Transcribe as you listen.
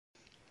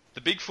The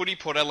Big Footy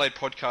Port Adelaide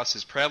podcast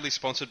is proudly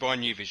sponsored by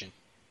New Vision.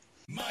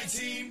 My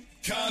team,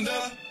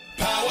 Conda,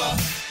 power.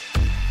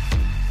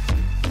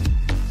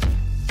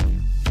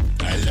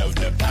 I love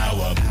the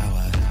power.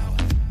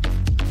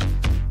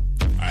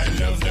 I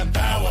love the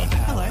power.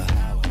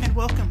 Hello, and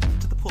welcome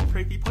to the Port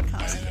Preview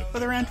podcast. For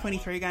the round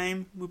 23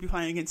 game, we'll be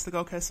playing against the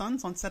Gold Coast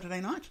Suns on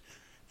Saturday night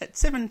at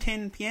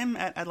 7:10pm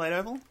at Adelaide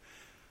Oval.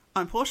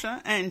 I'm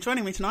Portia, and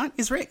joining me tonight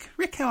is Rick.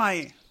 Rick, how are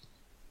you?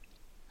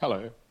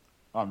 Hello,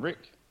 I'm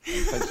Rick,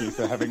 and thank you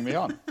for having me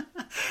on.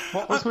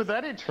 What was with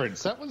that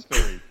entrance? That was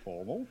very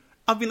formal.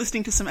 I've been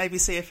listening to some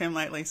ABC FM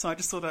lately, so I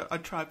just thought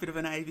I'd try a bit of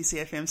an ABC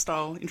FM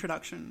style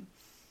introduction.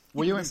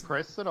 Were you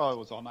impressed that I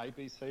was on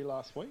ABC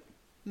last week?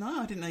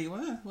 No, I didn't know you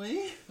were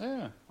you?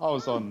 Yeah, I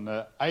was on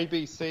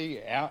ABC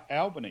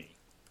Albany.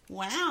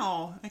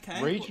 Wow,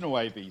 okay. Regional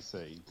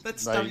ABC.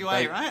 That's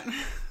WA, right?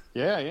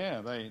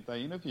 Yeah,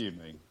 they interviewed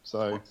me.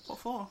 So What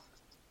for?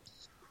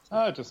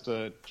 Just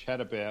a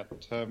chat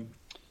about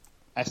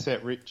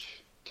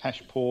asset-rich,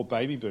 cash-poor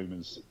baby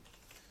boomers.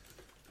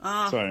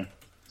 So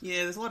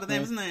Yeah, there's a lot of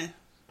them, isn't there?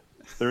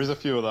 there is a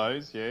few of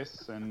those,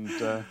 yes, and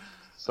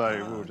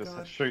so we were just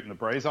God. shooting the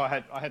breeze. I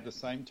had the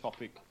same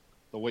topic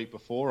the week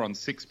before on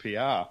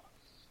 6PR,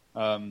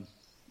 but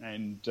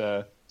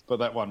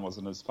that one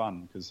wasn't as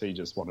fun because he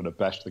just wanted to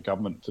bash the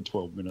government for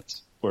 12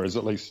 minutes, whereas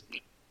at least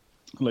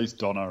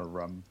Donna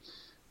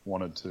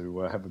wanted to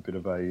have a bit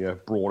of a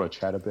broader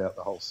chat about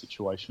the whole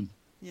situation.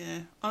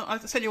 Yeah. I'll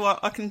tell you what,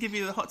 I can give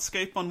you the hot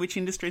scoop on which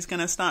industry is going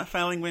to start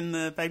failing when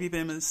the baby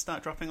boomers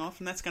start dropping off,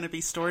 and that's going to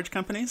be storage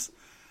companies.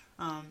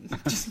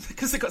 Just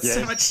because they've got so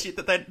Yes. much shit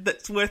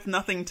that's worth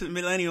nothing to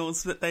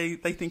millennials that they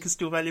think is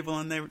still valuable,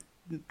 and they're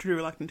too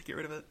reluctant to get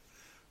rid of it.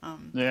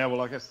 Yeah,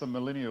 well, I guess the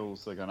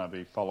millennials are going to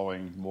be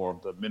following more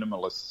of the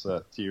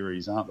minimalist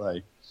theories, aren't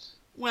they?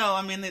 Well,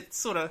 I mean, it's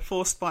sort of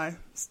forced by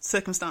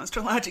circumstance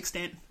to a large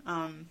extent.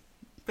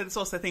 But it's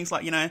also things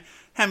like,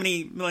 how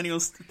many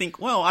millennials think,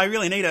 well, I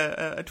really need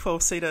a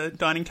 12-seater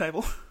dining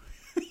table.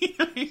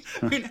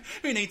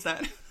 Who needs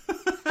that?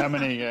 How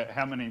many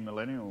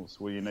millennials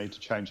will you need to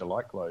change a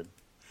light globe?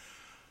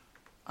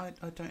 I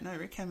don't know,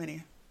 Rick. How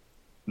many?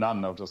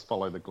 None. They'll just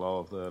follow the glow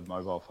of the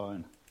mobile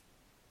phone.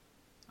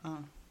 Oh.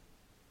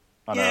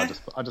 I know. Yeah.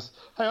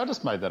 I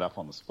just made that up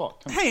on the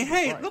spot. Come on,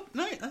 Hey, great. look,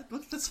 no,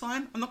 that's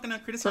fine. I'm not going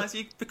to criticise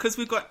you because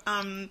we've got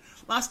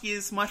last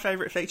year's My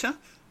Favourite Feature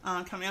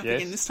coming up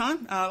Yes. again this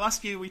time.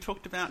 Last year we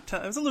talked about,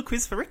 it was a little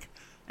quiz for Rick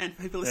and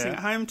for people listening Yeah.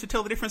 at home to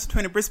tell the difference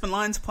between a Brisbane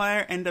Lions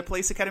player and a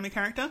Police Academy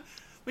character,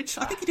 which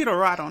I think you did all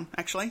right on,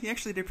 actually. You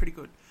actually did pretty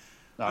good.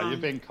 No, you've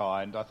been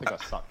kind. I think I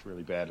sucked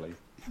really badly.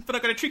 But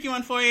I've got a tricky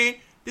one for you.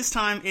 This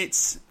time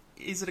is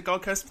it a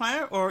Gold Coast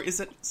player or is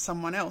it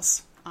someone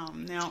else?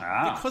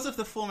 Because of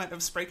the format of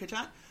Spreaker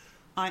Chat,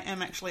 I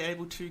am actually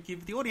able to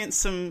give the audience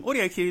some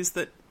audio cues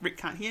that Rick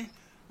can't hear.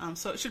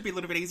 So it should be a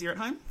little bit easier at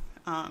home.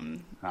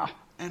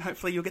 And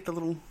hopefully you'll get the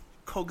little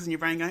cogs in your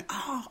brain going,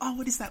 oh,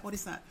 what is that?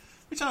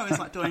 Which I always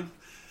like doing.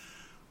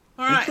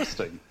 All right.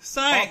 Interesting.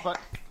 So... but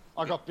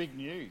I got big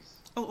news.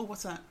 Oh,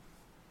 what's that?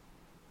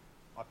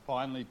 I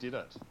finally did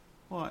it.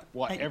 What?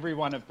 What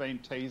everyone have been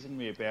teasing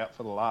me about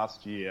for the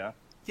last year.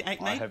 You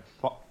ate I meat? have.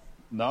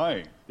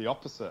 No, the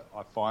opposite.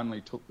 I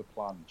finally took the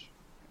plunge.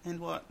 And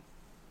what?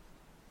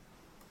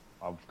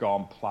 I've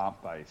gone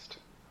plant-based.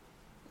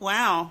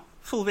 Wow.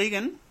 Full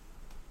vegan?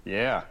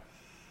 Yeah.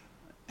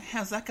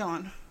 How's that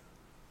going?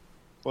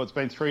 Well, it's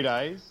been 3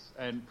 days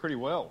and pretty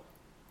well,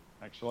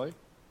 actually.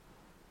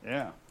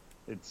 Yeah.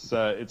 It's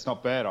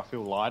not bad. I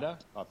feel lighter.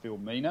 I feel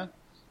meaner,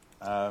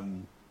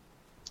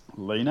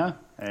 leaner,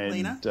 and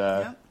Leaner,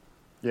 yeah.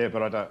 yeah,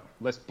 but I don't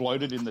less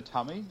bloated in the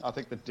tummy. I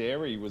think the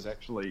dairy was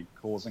actually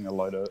causing a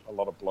lot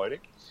of bloating.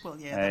 Well,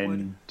 yeah, that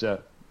would.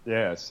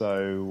 And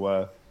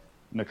so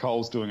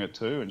Nicole's doing it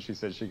too, and she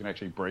said she can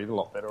actually breathe a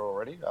lot better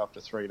already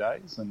after 3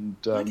 days. And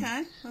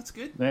Okay, that's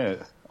good. yeah,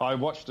 I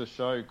watched a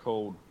show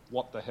called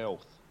What the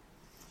Health.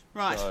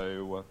 Right.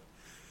 So.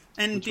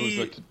 And Which do was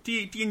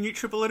you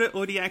NutriBullet it,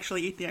 or do you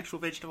actually eat the actual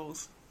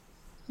vegetables?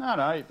 No,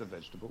 I eat the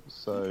vegetables.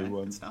 So, Okay,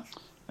 good stuff.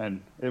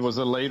 And it was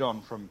a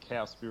lead-on from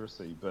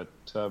Cowspiracy, but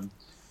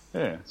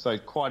yeah, so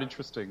quite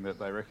interesting that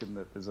they reckon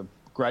that there's a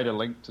greater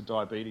link to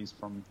diabetes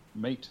from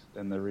meat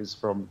than there is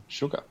from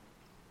sugar.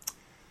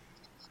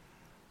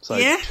 So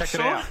Yeah, check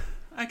sure. it out.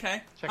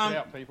 Okay. Check it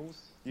out,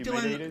 peoples. You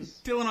meat eaters.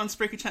 Dylan on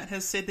Spreaker Chat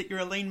has said that you're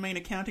a lean, mean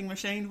accounting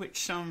machine,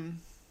 which,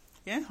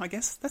 yeah, I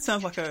guess that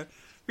sounds like a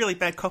really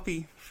bad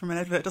copy from an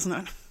advert, doesn't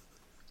it?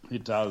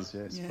 It does,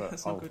 yes, Yeah,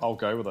 that's but not good. I'll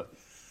go with it.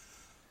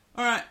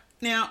 All right.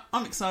 Now,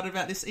 I'm excited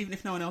about this, even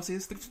if no one else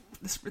is. The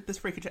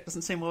Spreaker Chat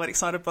doesn't seem all that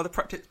excited by the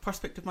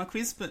prospect of my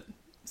quiz, but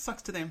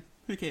sucks to them.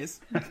 Who cares?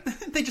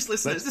 They're just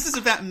listeners. This is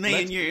about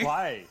me and you.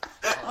 Play.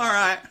 All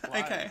right.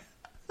 Play. Okay.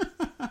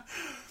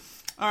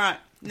 All right.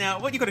 Now,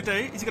 what you've got to do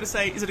is you've got to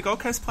say, is it a Gold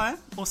Coast player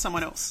or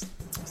someone else?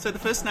 So the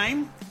first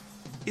name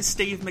is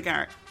Steve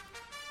McGarrett.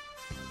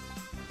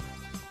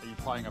 Are you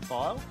playing a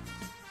file?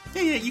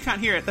 Yeah, you can't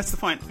hear it. That's the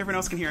point. Everyone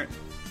else can hear it.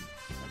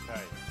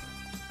 Okay.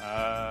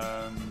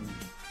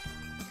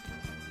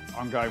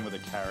 I'm going with a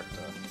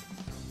character.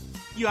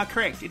 You are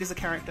correct. It is a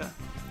character.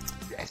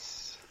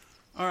 Yes.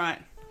 All right.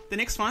 The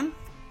next one,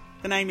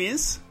 the name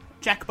is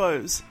Jack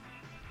Bowes.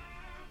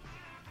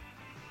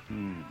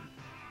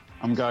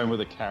 I'm going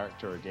with a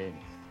character again.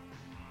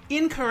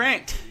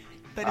 Incorrect.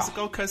 That is a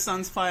Gold Coast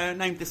Suns player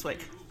named this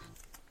week.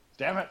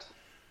 Damn it.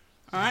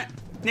 All right.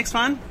 Next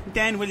one,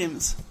 Dan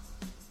Williams.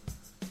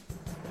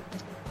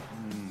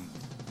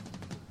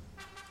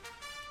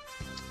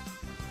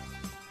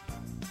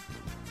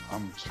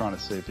 I'm trying to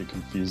see if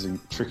you're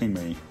tricking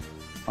me.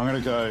 I'm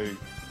going to go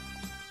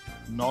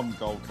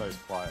non-Gold Coast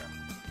player.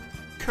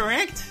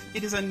 Correct.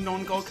 It is a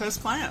non-Gold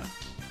Coast player.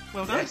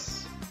 Well done.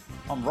 Yes.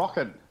 I'm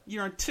rocking.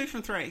 You're on 2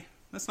 from 3.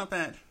 That's not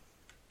bad.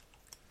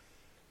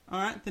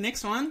 All right. The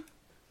next one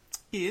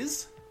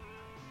is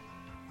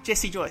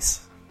Jesse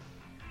Joyce.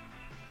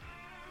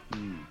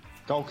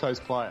 Gold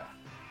Coast player.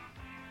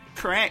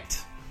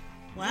 Correct.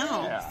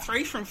 Wow. Yeah.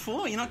 3 from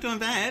 4. You're not doing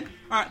bad.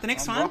 All right. The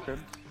next I'm one, rocking.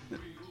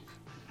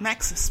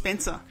 Max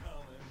Spencer.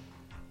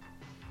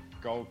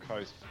 Gold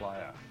Coast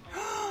player.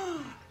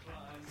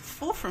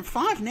 4 from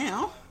 5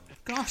 now.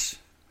 Gosh.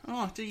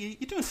 Oh, you're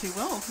doing too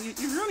well.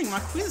 You're ruining my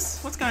quiz.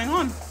 What's going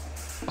on?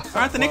 All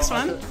right, the next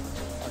one.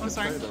 Oh,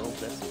 sorry.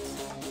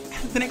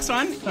 The next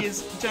one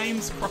is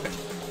James Crockett.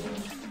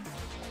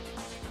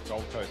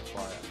 Gold Coast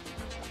player.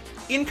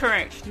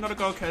 Incorrect. Not a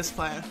Gold Coast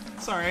player.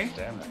 Sorry.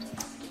 Damn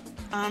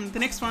it. The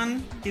next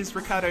one is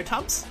Ricardo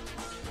Tubbs.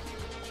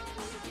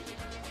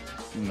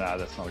 No,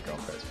 that's not a Gold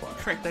Coast player.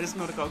 Correct. That is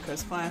not a Gold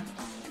Coast player.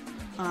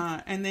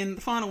 And then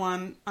the final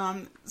one,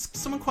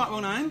 someone quite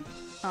well known.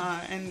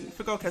 And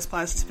for Gold Coast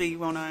players to be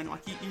well known,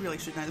 like you really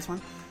should know this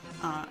one.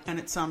 And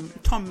it's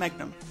Tom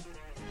Magnum.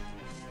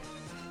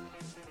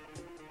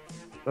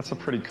 That's a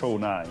pretty cool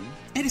name.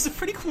 It is a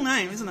pretty cool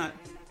name, isn't it?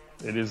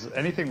 It is.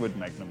 Anything with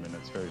Magnum in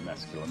it's very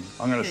masculine.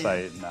 I'm going to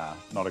say, nah,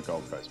 not a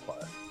Gold Coast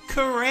player.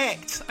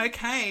 Correct.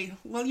 Okay.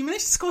 Well, you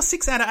managed to score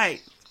 6 out of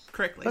 8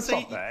 correctly. That's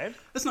not bad.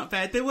 That's not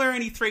bad. There were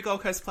only 3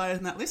 Gold Coast players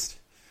in that list.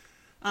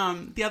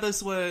 The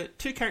others were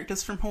 2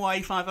 characters from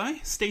Hawaii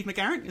Five-0. Steve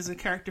McGarrett is a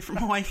character from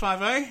Hawaii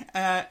Five-0,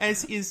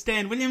 as is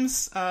Dan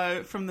Williams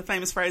from the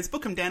famous phrase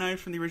 "Book 'em Dano"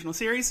 from the original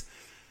series.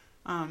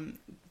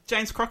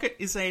 James Crockett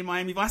is a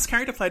Miami Vice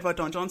character played by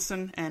Don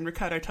Johnston, and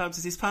Ricardo Tubbs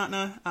is his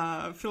partner.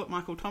 Philip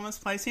Michael Thomas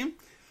plays him.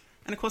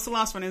 And of course the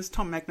last one is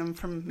Tom Magnum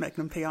from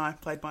Magnum P.I.,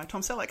 played by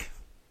Tom Selleck.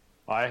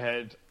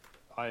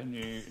 I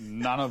knew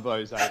none of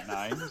those 8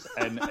 names,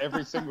 and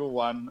every single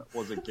one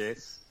was a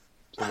guess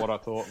to what I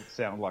thought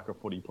sounded like a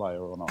footy player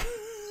or not.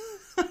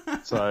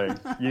 So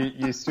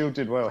you still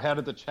did well. How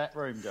did the chat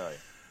room go?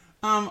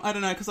 I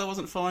don't know, because I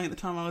wasn't following at the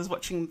time. I was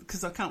watching,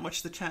 because I can't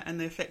watch the chat and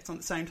the effects on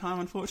at the same time,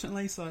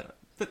 unfortunately. So,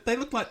 but they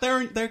look like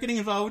they're getting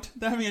involved.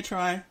 They're having a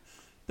try.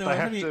 They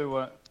have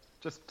to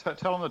just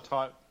tell them to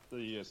type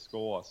the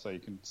score so you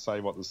can see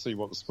what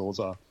the scores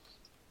are.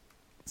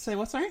 Say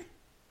what? Sorry.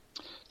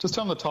 Just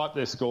tell them to type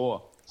their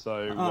score. So.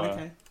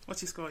 Okay.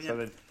 What's your score? Yeah. So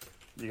that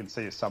you can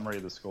see a summary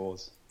of the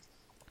scores.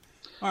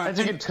 All right. As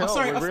you can tell,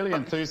 we're really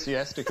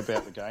enthusiastic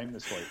about the game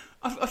this week.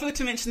 I forgot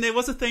to mention there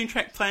was a theme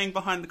track playing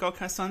behind the Gold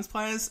Coast Suns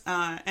players,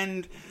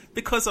 and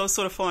because I was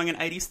sort of following an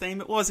 80s theme,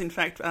 it was in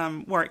fact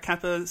Warwick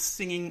Capper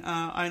singing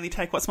 "I Only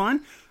Take What's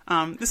Mine."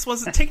 This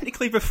was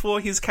technically before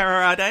his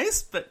Carrara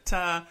days,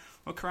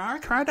 or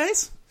Carrara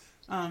days.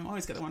 I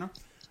always get the one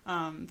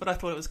wrong. But I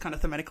thought it was kind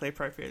of thematically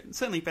appropriate.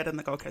 Certainly better than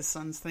the Gold Coast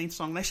Suns theme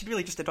song. They should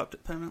really just adopt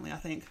it permanently, I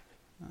think.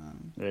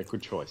 Yeah,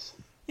 good choice.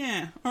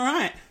 Yeah. All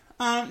right.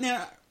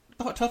 Now,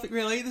 the hot topic,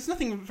 really, there's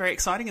nothing very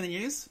exciting in the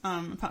news,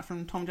 apart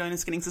from Tom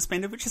Jonas getting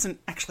suspended, which isn't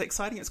actually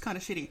exciting. It's kind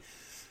of shitty.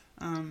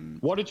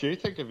 What did you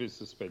think of his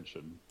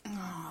suspension?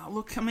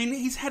 Look, I mean,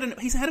 he's had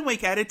a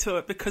week added to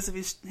it because of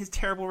his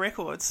terrible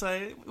record,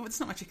 so there's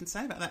not much you can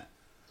say about that.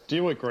 Do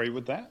you agree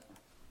with that?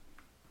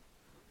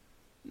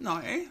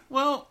 No.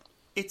 Well,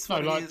 it's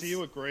what it is. Do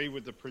you agree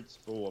with the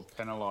principle of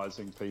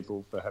penalising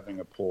people for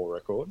having a poor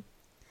record?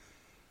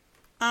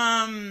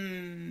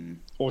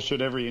 Or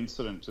should every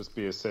incident just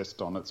be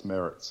assessed on its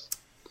merits?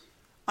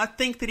 I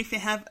think that if you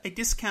have a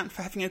discount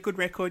for having a good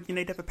record, you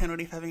need to have a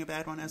penalty for having a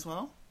bad one as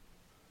well.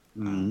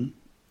 Yeah,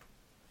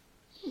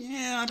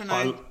 I don't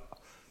know.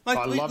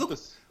 I love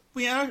this.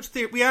 We are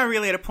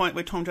really at a point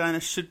where Tom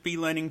Jonas should be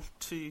learning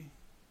to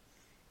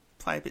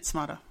play a bit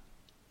smarter.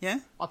 Yeah,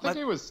 I think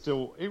he was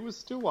still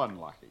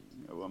unlucky.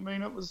 I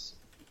mean, it was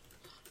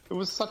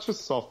such a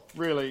soft.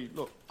 Really,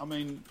 look. I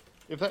mean,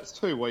 if that's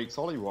 2 weeks,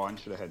 Ollie Ryan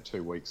should have had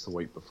 2 weeks the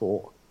week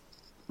before.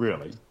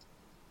 Really.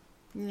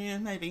 Yeah,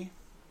 maybe.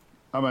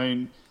 I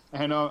mean,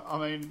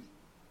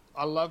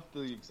 I love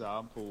the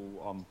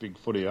example on Big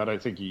Footy. I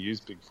don't think you use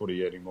Big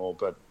Footy anymore,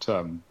 but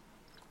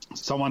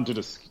someone did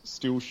a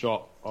still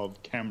shot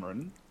of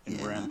Cameron in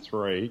round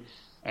 3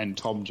 and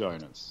Tom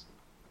Jonas.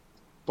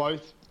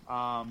 Both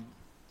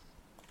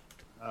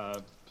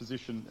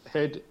position,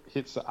 head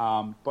hits the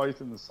arm,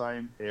 both in the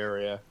same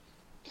area.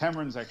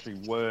 Cameron's actually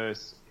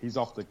worse. He's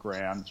off the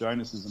ground.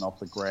 Jonas isn't off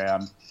the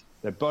ground.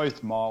 They're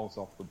both miles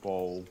off the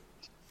ball.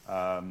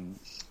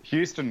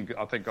 Houston,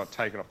 I think, got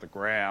taken off the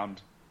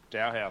ground.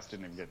 Dowhouse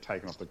didn't even get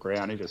taken off the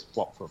ground. He just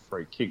flopped for a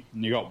free kick.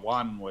 And you got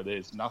one where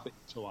there's nothing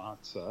to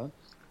answer,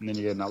 and then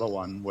you get another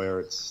one where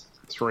it's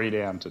 3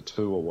 down to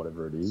 2 or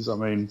whatever it is. I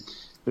mean,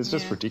 it's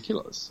just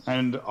ridiculous.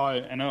 And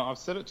I've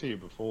said it to you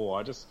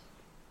before.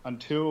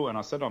 And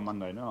I said on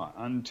Monday night,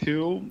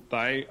 until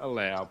they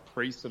allow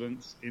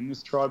precedence in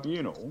this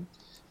tribunal,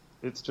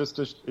 it's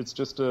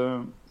just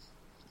a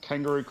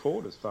kangaroo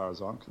court as far as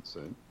I'm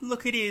concerned.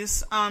 Look, it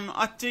is.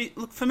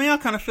 For me, I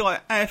kind of feel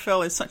like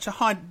AFL is such a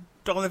high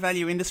dollar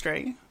value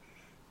industry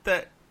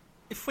that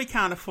if we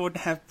can't afford to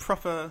have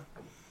proper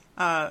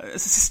a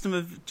system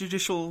of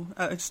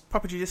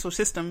proper judicial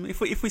system,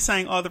 if we're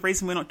saying, the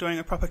reason we're not doing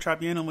a proper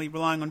tribunal, we're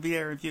relying on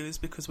video reviews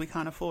because we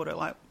can't afford it,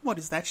 like, what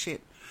is that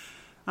shit?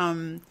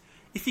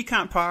 If you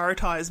can't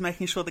prioritise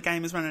making sure the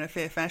game is run in a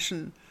fair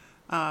fashion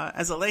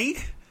as a league,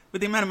 with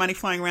the amount of money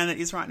flowing around that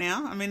is right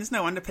now, I mean, there's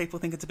no wonder people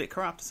think it's a bit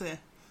corrupt, is there?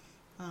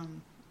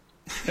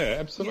 Yeah,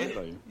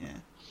 absolutely. Yeah.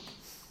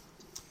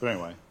 But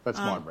anyway, that's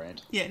my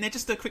rant. Yeah, now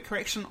just a quick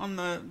correction on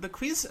the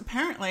quiz.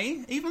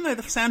 Apparently, even though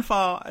the sound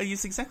file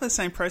used exactly the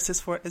same process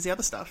for it as the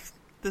other stuff,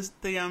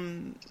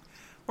 the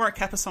Warwick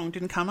Kappa song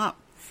didn't come up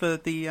for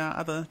the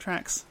other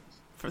tracks.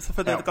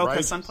 For the Gold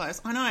Coast Sun players.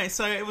 I know,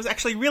 so it was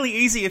actually really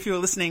easy if you were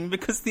listening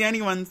because the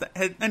only ones that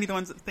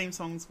theme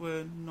songs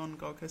were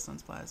non-Gold Coast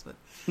Suns players. But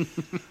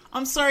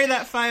I'm sorry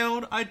that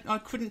failed. I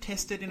couldn't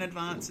test it in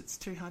advance. It's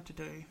too hard to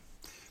do.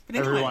 But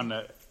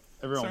anyway,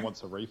 everyone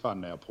wants a refund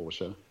now,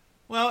 Portia.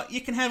 Well,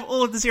 you can have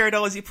all of the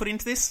 $0 you put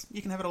into this.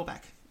 You can have it all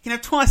back. You can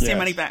have twice your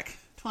money back.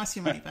 Twice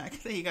your money back.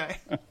 There you go.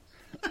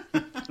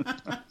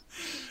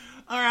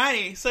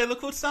 Alrighty, so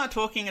look, we'll start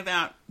talking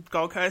about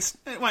Gold Coast.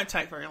 It won't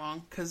take very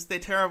long because they're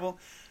terrible.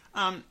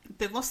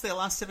 They've lost their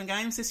last 7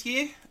 games this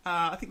year.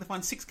 I think they've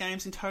won 6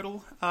 games in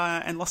total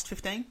and lost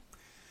 15.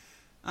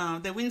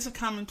 Their wins have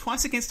come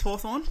twice against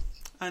Hawthorn,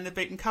 and they've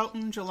beaten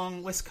Carlton,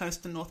 Geelong, West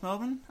Coast and North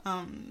Melbourne.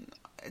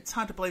 It's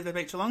hard to believe they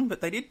beat Geelong, but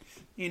they did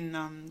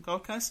in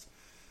Gold Coast.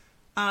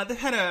 They've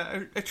had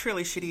a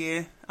truly shitty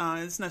year.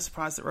 It's no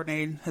surprise that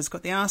Rodney has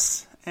got the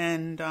arse.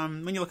 And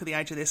when you look at the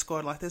age of their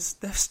squad, like they're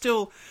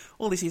still,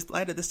 all these years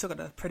later, they've still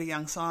got a pretty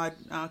young side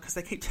because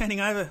they keep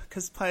turning over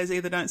because players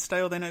either don't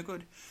stay or they're no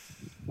good.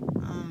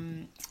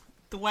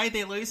 The way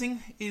they're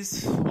losing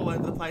is all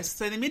over the place.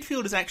 So the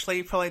midfield is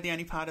actually probably the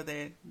only part of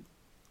their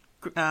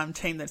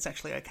team that's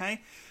actually okay.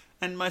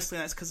 And mostly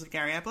that's because of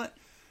Gary Ablett.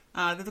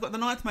 They've got the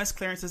 9th most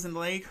clearances in the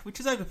league, which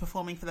is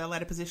overperforming for their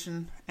ladder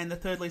position, and the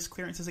 3rd least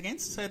clearances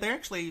against. So they're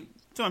actually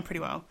doing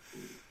pretty well.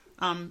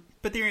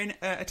 But their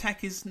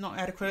attack is not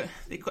adequate.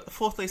 They've got the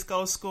 4th least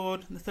goals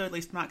scored, and the 3rd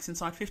least marks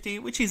inside 50,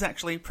 which is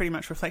actually pretty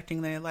much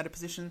reflecting their ladder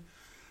position.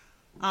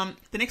 The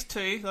next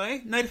 2, though,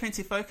 no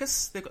defensive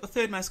focus. They've got the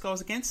 3rd most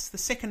goals against, the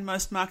 2nd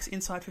most marks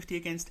inside 50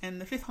 against, and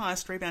the 5th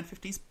highest rebound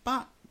 50s,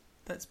 but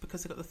that's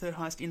because they've got the 3rd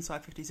highest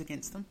inside 50s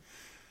against them.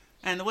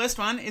 And the worst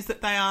one is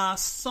that they are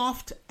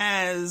soft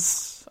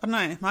as,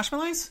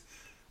 marshmallows.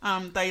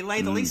 They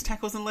lay the least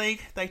tackles in the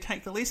league, they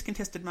take the least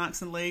contested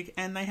marks in the league,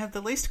 and they have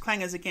the least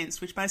clangers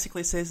against, which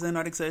basically says they're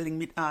not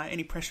exerting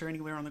any pressure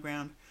anywhere on the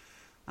ground.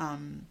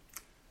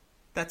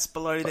 That's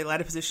below their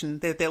ladder position,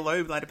 their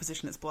low ladder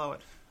position is below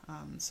it.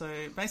 So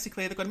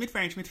basically they've got a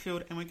mid-range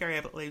midfield, and when Gary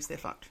Ablett leaves, they're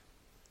fucked.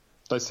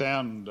 They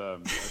sound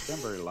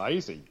very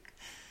lazy.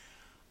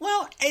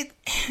 Well,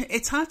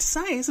 it's hard to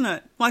say, isn't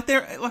it? Like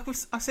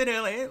I said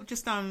earlier,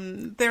 just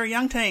they're a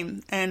young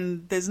team,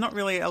 and there's not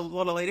really a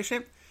lot of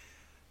leadership.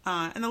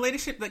 And the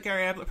leadership that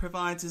Gary Ablett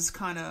provides is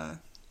kind of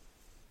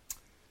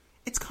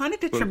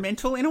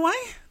detrimental in a way.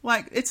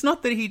 Like, it's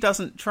not that he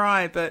doesn't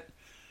try, but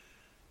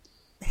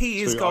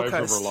he is Gold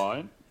Coast.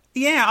 Over-reliant?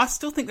 Yeah, I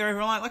still think they're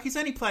over-reliant. Like, he's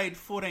only played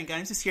 14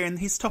 games this year, and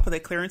he's top of their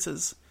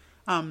clearances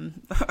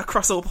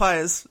across all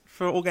players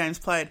for all games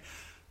played.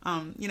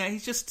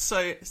 He's just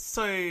so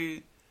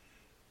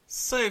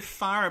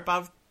far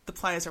above the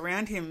players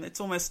around him.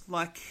 It's almost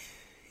like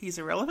he's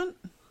irrelevant.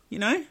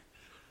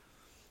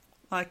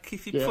 Like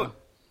if you put.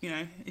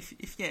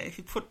 If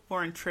you put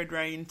Warren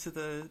Treadray into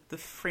the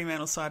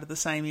Fremantle side of the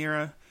same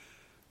era,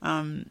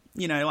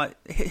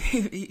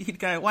 he'd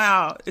go,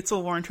 wow, it's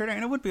all Warren Treadray,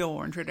 and it would be all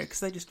Warren Treadray because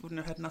they just wouldn't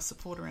have had enough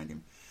support around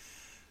him.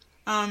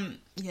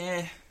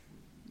 Yeah.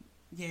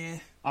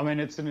 I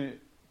mean,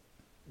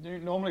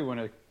 normally when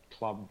a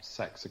club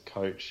sacks a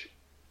coach,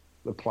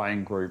 the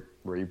playing group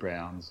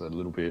rebounds a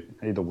little bit,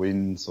 either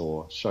wins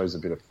or shows a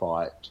bit of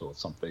fight or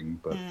something,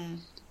 but...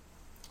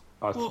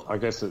 I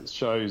guess it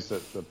shows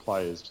that the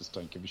players just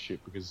don't give a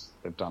shit because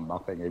they've done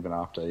nothing even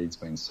after he's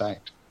been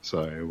sacked.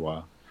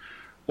 So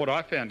what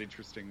I found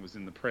interesting was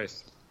in the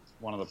press,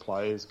 one of the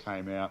players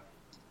came out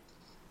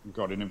and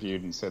got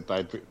interviewed and said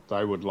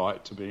they would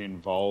like to be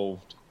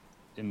involved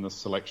in the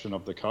selection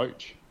of the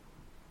coach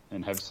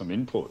and have some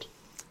input.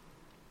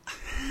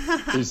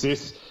 Is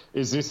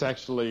this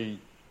actually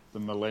the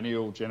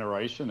millennial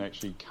generation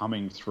actually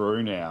coming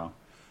through now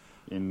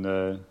with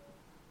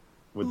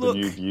the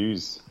new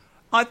views?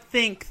 I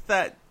think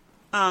that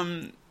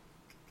I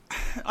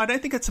don't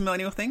think it's a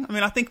millennial thing. I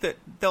mean, I think that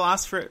they'll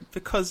ask for it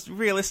because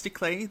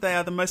realistically they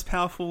are the most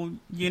powerful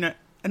unit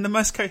and the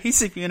most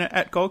cohesive unit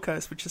at Gold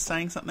Coast, which is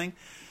saying something.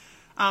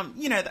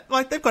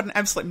 Like they've got an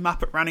absolute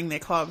muppet running their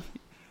club.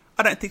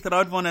 I don't think that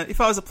I'd want to,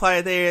 if I was a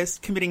player there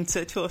committing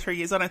to 2 or 3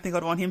 years, I don't think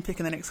I'd want him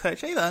picking the next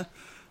coach either.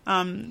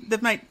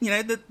 They've made,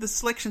 the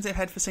selections they've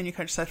had for senior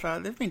coach so far,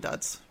 they've been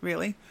duds,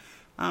 really.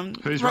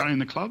 Who's running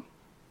the club?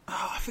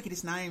 Oh, I forget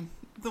his name.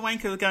 The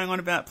wanker going on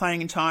about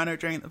playing in China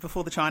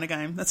before the China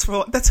game. That's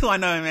who I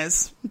know him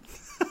as.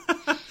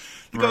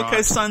 The Gold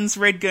Coast Suns,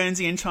 Red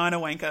Guernsey and China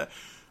wanker.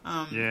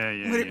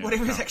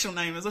 Whatever his actual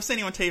name is. I've seen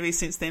him on TV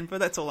since then, but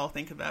that's all I'll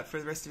think about for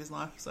the rest of his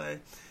life. So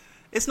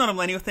it's not a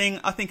millennial thing.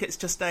 I think it's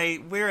just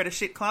we're at a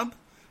shit club.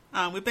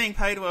 We're being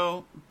paid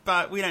well,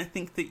 but we don't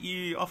think that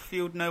you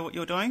off-field know what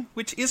you're doing,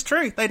 which is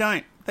true. They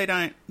don't.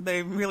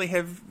 They really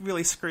have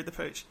screwed the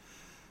pooch.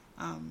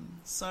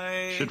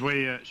 So should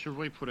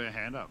we put our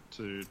hand up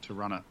to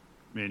run it?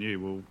 Me and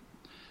you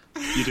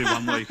you do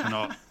 1 week and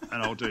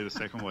I'll do the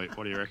second week.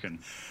 What do you reckon?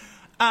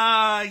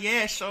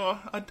 Yeah, sure.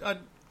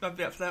 I'd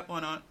be up for that.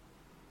 Why not?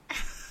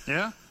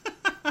 Yeah.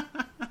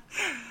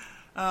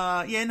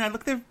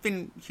 Look, they've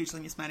been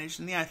hugely mismanaged,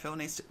 and the AFL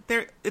needs to.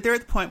 They're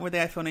at the point where the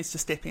AFL needs to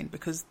step in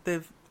because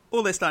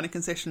all their starting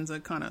concessions are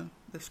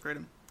they've screwed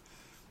them.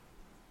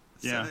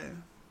 Yeah. So,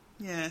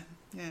 yeah.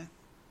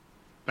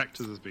 Back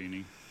to the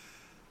beginning.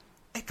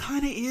 It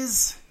kind of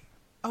is.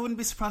 I wouldn't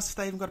be surprised if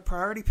they even got a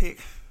priority pick.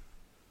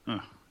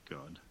 Oh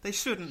God. They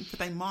shouldn't, but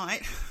they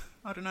might.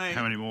 I don't know.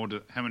 How many more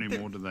do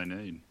they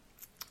need?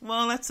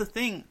 Well, that's the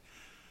thing.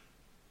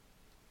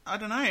 I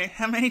don't know.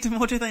 How many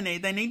more do they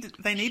need?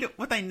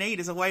 What they need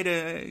is a way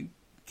to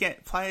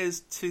get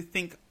players to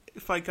think,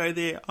 if I go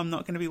there, I'm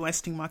not going to be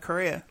wasting my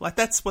career. Like,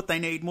 that's what they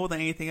need more than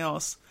anything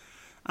else.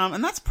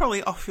 And that's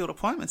probably off-field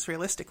appointments,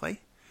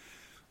 realistically.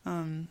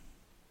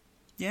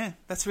 Yeah,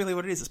 that's really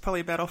what it is. It's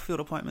probably about off-field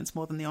appointments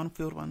more than the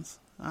on-field ones.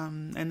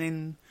 And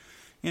then,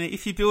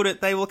 if you build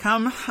it, they will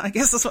come. I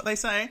guess that's what they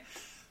say.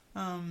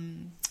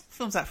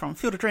 Film's that from?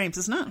 Field of Dreams,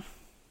 isn't it?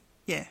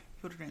 Yeah,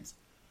 Field of Dreams.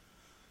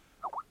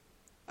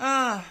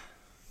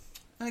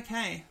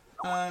 Okay.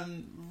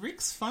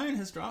 Rick's phone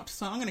has dropped,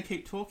 so I'm going to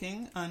keep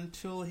talking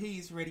until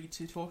he's ready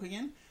to talk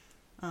again.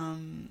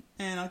 And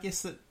I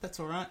guess that's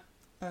all right.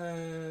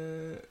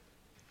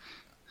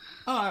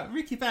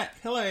 Rick, you're back.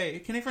 Hello.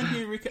 Can everyone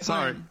hear Rick at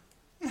home?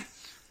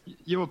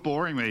 You were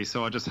boring me,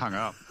 so I just hung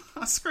up.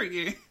 Oh, screw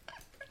you.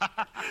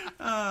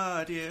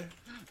 Oh, dear.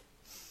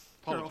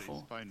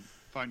 Apologies.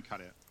 Phone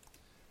cut out.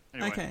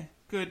 Anyway. Okay,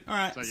 good. All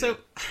right, so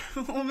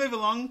we'll move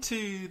along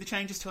to the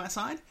changes to our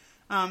side.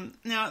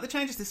 Now, the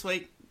changes this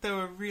week, they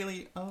were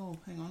really... Oh,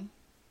 hang on.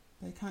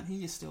 They can't hear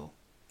you still.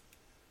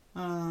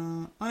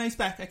 Oh, no, he's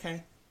back.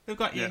 Okay. We've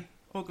got you. Yeah.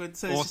 All good.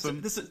 So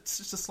awesome. This is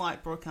just a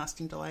slight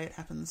broadcasting delay. It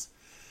happens.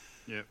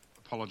 Yep.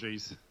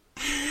 Apologies.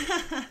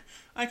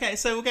 Okay,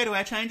 so we'll go to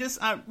our changes.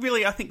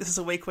 Really, I think this is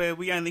a week where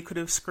we only could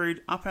have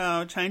screwed up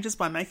our changes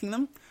by making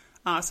them.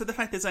 So the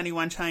fact there's only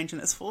one change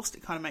and it's forced,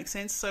 it kind of makes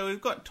sense. So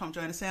we've got Tom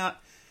Jonas out,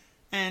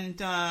 and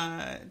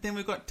then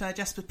we've got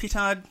Jasper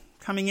Pittard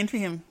coming in for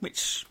him,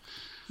 which,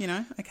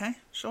 okay,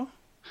 sure.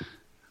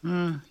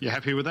 You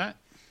happy with that?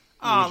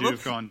 Or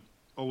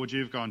would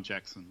you have gone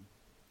Jackson?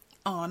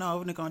 Oh, no, I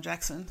wouldn't have gone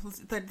Jackson.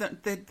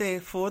 Their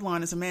forward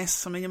line is a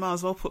mess. I mean, you might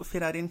as well put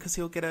Pittard in because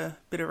he'll get a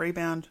bit of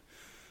rebound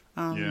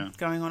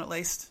going on at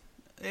least.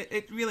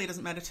 It really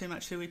doesn't matter too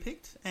much who we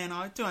picked, and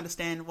I do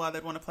understand why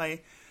they'd want to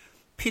play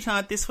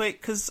Pittard this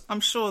week, because I'm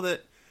sure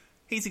that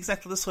he's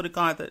exactly the sort of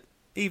guy that,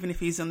 even if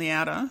he's on the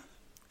outer,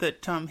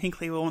 that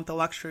Hinkley will want the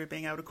luxury of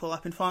being able to call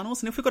up in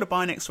finals. And if we've got a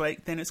bye next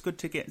week, then it's good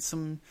to get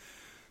some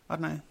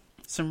run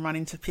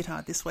into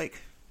Pittard this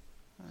week.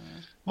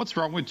 What's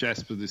wrong with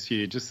Jasper this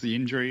year? Just the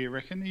injury, you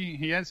reckon?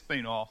 He has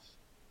been off.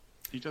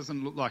 He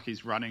doesn't look like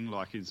he's running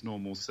like his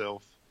normal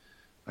self.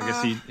 I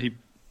guess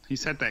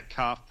he's had that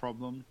calf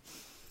problem.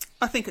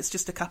 I think it's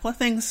just a couple of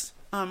things.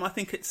 I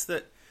think it's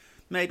that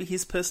maybe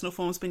his personal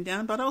form's been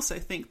down, but I also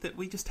think that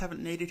we just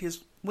haven't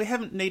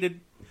needed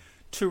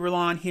to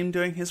rely on him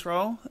doing his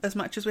role as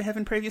much as we have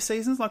in previous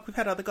seasons. Like, we've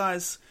had other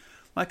guys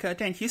like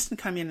Dan Houston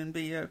come in and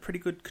be a pretty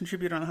good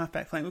contributor on a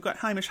half-back flank. We've got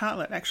Hamish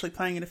Hartlett actually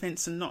playing in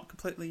defence and not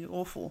completely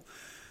awful.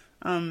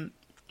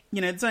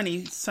 There's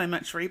only so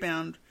much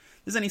rebound.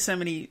 There's only so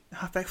many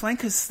half-back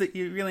flankers that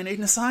you really need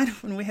in a side.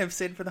 When we have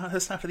said for the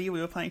first half of the year we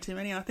were playing too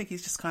many, I think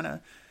he's just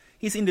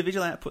his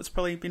individual output's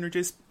probably been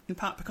reduced in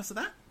part because of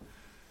that.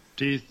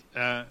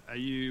 Are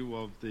you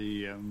of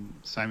the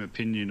same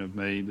opinion of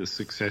me? The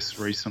success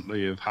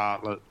recently of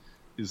Hartlett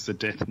is the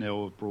death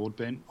knell of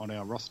Broadbent on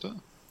our roster?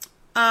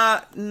 No,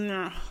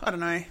 I don't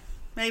know.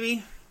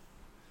 Maybe.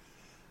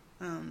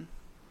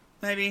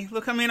 Maybe.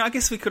 Look, I mean, I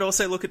guess we could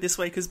also look at this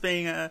week as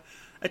being a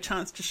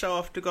chance to show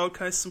off to Gold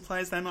Coast some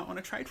players they might want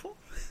to trade for.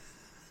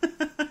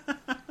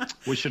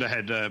 We should have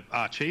had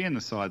Archie in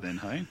the side then,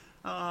 hey?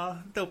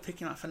 They'll pick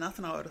him up for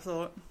nothing, I would have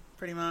thought.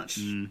 Pretty much.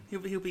 He'll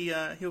be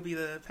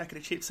the packet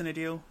of chips in a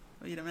deal,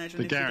 you'd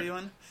imagine, if you do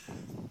one.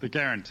 The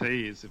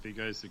guarantee is if he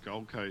goes to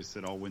Gold Coast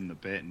that I'll win the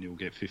bet and he'll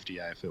get 50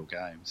 AFL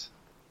games.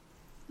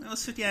 Well,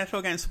 it's 50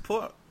 AFL games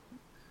support.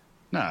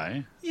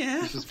 No. Yeah.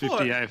 This is 50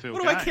 AFL games.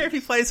 What do I care if he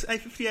plays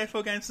 50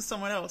 AFL games for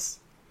someone else?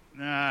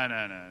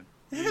 No.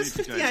 There's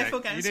 50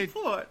 AFL games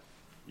support.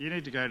 You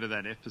need to go to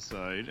that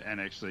episode and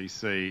actually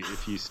see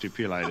if you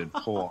stipulated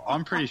poor.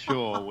 I'm pretty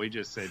sure we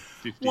just said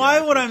 50. Why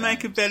would I games.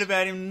 make a bet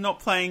about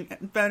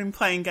him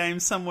playing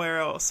games somewhere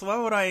else? Why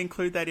would I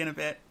include that in a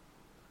bet?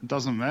 It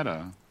doesn't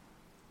matter.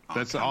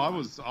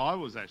 Oh, I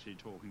was actually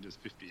talking just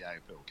 50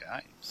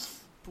 AFL games.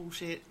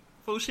 Bullshit.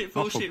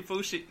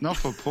 Not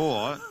for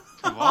Port.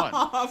 Come on.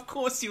 Of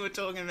course you were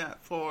talking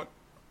about Port.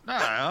 No,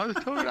 I was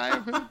talking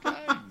AFL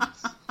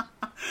games.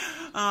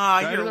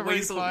 You're a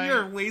weasel. Replay.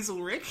 You're a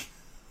weasel, Rick.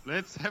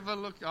 Let's have a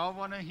look. I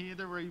want to hear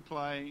the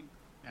replay,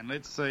 and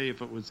let's see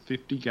if it was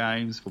 50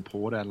 games for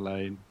Port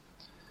Adelaide.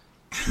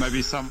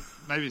 Maybe some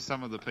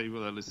of the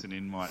people that are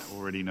listening might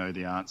already know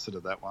the answer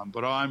to that one,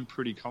 but I'm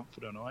pretty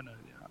confident I know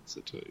the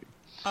answer too.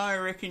 I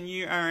reckon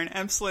you are an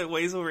absolute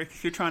weasel, Rick,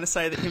 if you're trying to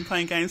say that him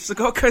playing games for the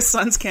Gold Coast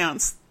Suns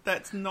counts.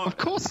 That's not... Of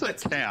course that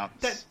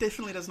counts. That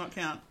definitely does not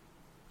count.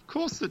 Of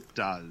course it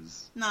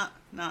does. Nah,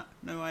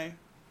 no way.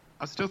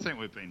 I still think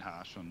we've been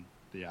harsh on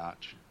the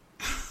Arch.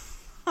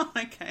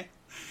 Okay.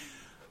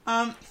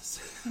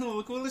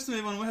 So let's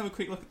move on. We'll have a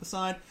quick look at the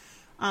side.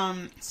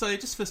 So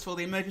just first of all,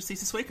 the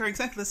emergencies this week are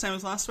exactly the same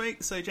as last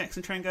week. So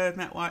Jackson Trengo,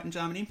 Matt White and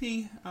Jarman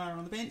Impey are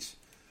on the bench.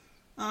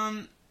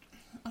 I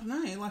don't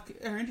know, like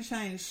our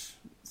interchange,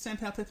 Sam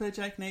Powell-Pepper,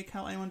 Jake Neate,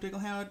 Carl Amon, Dougal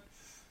Howard.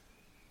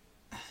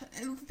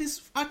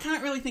 I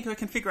can't really think of a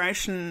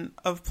configuration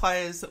of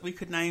players that we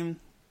could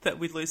name that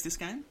we'd lose this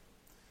game.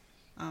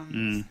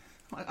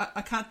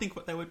 I can't think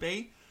what they would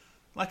be.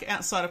 Like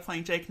outside of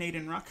playing Jake Neate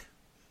and Ruck,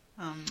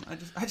 I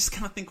just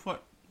can't think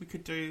what we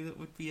could do that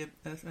would be a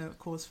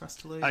cause for us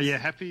to lose. Are you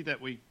happy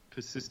that we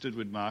persisted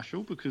with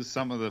Marshall? Because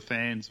some of the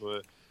fans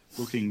were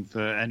looking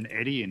for an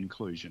Eddie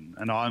inclusion,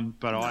 and I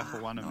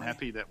for one am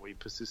happy that we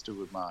persisted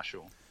with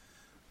Marshall.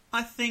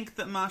 I think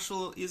that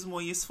Marshall is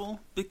more useful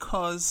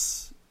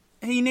because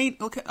I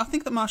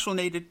think that Marshall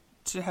needed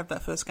to have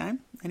that first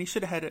game, and he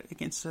should have had it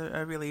against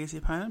a really easy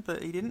opponent,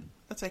 but he didn't.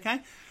 That's okay.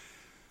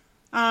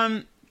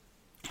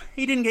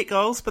 He didn't get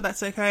goals, but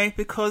that's okay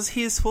because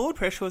his forward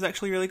pressure was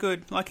actually really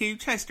good. Like he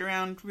chased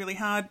around really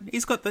hard.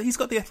 He's got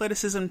the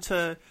athleticism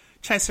to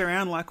chase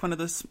around like one of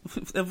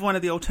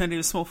the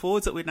alternative small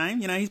forwards that we'd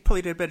name. You know, he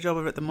probably did a better job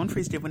of it than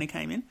Monfries did when he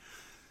came in.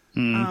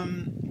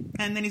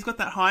 And then he's got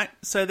that height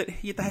so that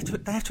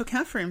they have to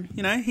account for him.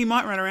 You know, he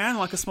might run around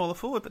like a smaller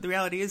forward, but the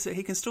reality is that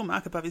he can still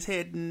mark above his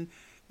head. And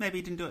maybe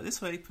he didn't do it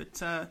last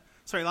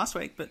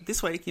week, but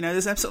this week, you know,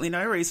 there's absolutely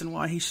no reason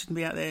why he shouldn't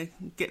be out there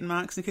getting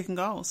marks and kicking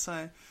goals.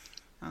 So.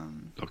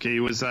 Look, he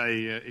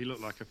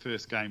looked like a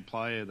first game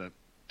player that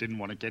didn't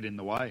want to get in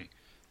the way.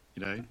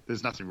 You know,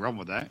 there's nothing wrong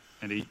with that,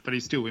 but he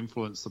still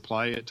influenced the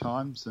play at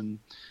times, and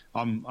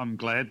I'm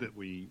glad that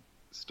we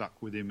stuck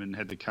with him and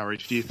had the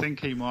courage. Do you think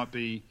he might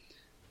be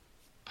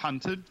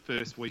punted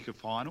first week of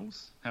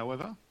finals?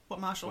 However, what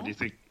Marshall? What do you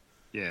think?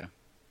 Yeah.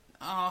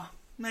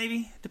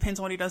 Maybe depends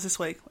on what he does this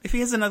week. If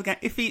he has another game,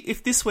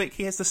 if this week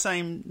he has the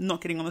same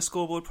not getting on the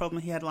scoreboard problem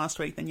he had last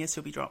week, then yes,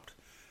 he'll be dropped.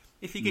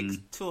 If he gets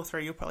 2 or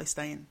 3, you'll probably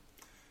stay in.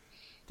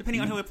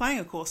 Depending on who we're playing,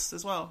 of course,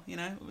 as well. You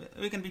know,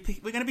 we're going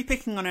to be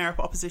picking on our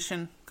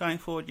opposition going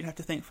forward. You'd have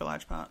to think for a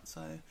large part.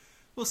 So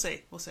we'll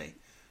see.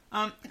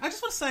 I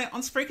just want to say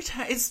on Spreaker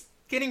Chat, it's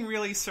getting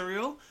really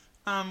surreal.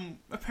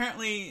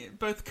 Apparently,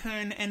 both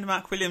Kern and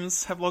Mark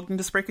Williams have logged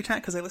into Spreaker Chat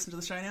because they listen to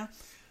the show now.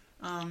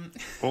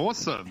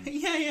 Awesome.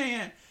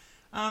 Yeah.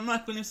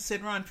 Mark Williams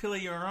said, "Ryan Pillar,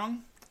 you're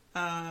wrong."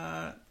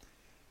 Ryan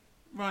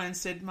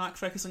said, "Mark,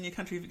 focus on your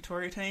country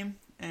Victoria team."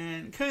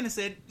 And Kerner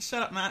said,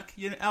 "Shut up, Mark.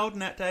 You're old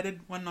and outdated,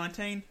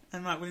 119.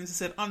 And Mark Williams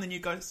said, "I'm the new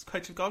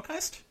coach of Gold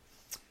Coast."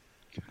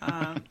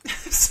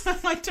 So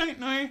I don't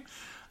know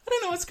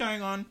what's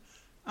going on.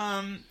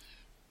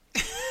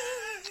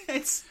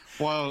 It's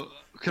well.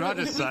 Can I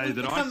just say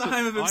that I'm the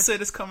home of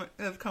absurdist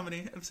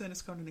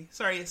comedy.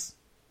 Sorry, yes.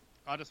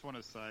 I just want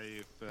to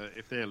say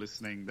if they're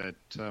listening that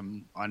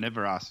I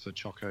never asked for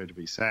Choco to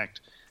be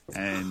sacked,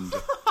 and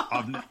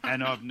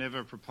I've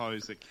never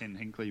proposed that Ken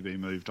Hinkley be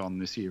moved on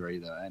this year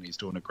either, and he's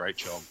doing a great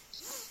job.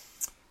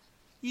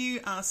 You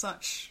are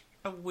such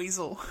a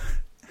weasel.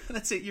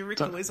 That's it. You're Rick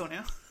the Weasel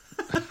now.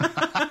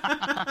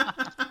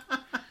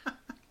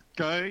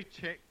 Go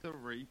check the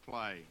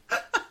replay.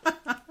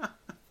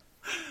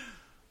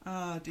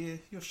 Oh dear,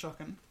 you're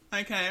shocking.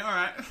 Okay, all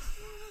right.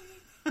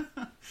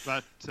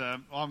 But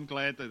I'm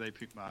glad that they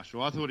picked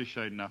Marshall. I thought he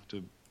showed enough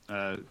to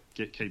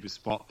keep his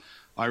spot.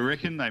 I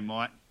reckon they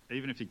might,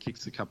 even if he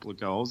kicks a couple of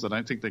goals, I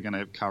don't think they're going to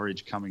have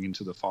courage coming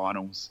into the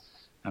finals.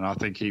 And I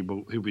think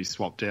he'll be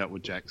swapped out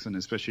with Jackson,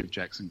 especially if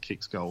Jackson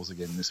kicks goals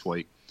again this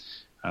week.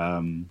 But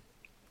I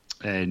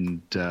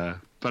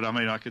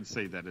mean, I could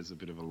see that as a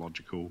bit of a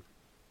logical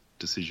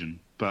decision.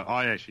 But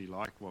I actually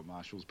like what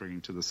Marshall's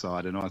bringing to the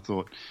side, and I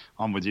thought,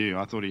 I'm with you,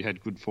 I thought he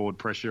had good forward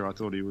pressure. I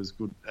thought he was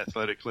good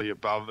athletically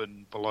above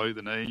and below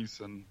the knees.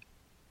 And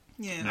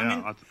yeah, I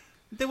mean,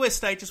 there were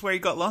stages where he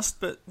got lost,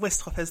 but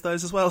Westhoff has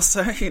those as well,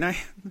 so, you know,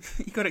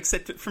 you got to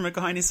accept it from a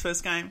guy in his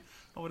first game,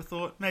 I would have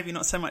thought. Maybe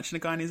not so much in a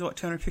guy in his,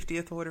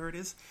 250th or whatever it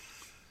is.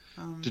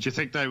 Did you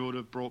think they would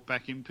have brought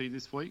back Impey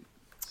this week?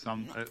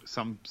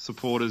 Some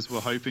supporters were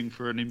hoping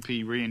for an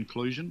Impey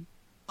re-inclusion.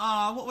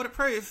 What would it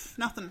prove?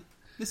 Nothing.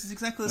 This is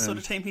exactly the sort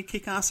of team he'd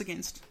kick ass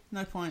against.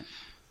 No point.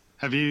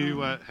 Have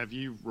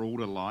you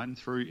ruled a line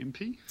through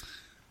Impey?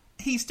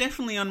 He's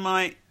definitely on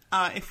my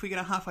if we get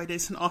a halfway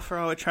decent offer,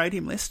 I would trade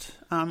him list.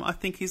 I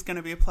think he's going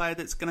to be a player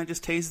that's going to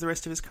just tease the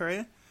rest of his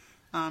career.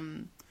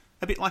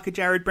 A bit like a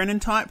Jared Brennan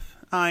type.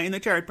 In the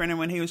Jared Brennan,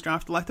 when he was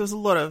drafted, there was a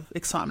lot of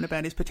excitement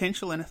about his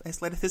potential and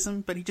athleticism,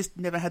 but he just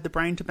never had the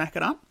brain to back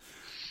it up.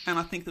 And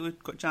I think that we've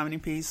got Jarman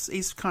Impey.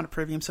 He's kind of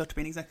proving himself to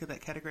be in exactly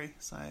that category.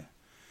 So,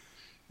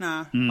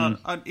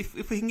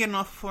 if we can get an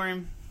offer for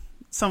him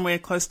somewhere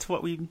close to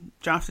what we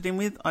drafted him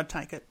with, I'd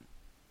take it.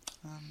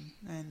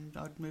 And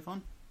I'd move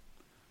on.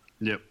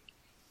 Yep.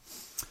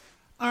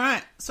 All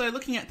right. So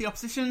looking at the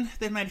opposition,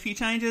 they've made a few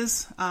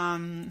changes. I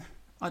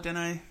don't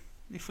know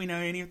if we know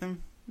any of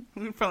them.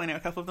 We probably know a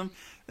couple of them.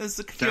 There's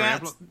a few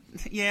outs.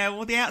 Yeah,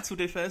 well, the outs we'll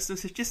do first.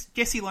 This is just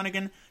Jesse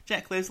Lonergan,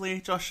 Jack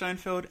Leslie, Josh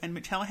Schoenfeld, and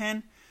Mitch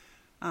Hallahan.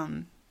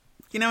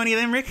 You know any of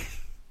them, Rick?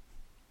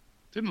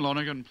 Didn't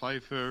Lonergan play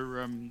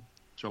for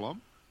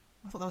Geelong?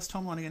 I thought that was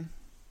Tom Lonergan.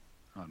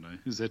 Oh, no.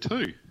 Is there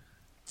two?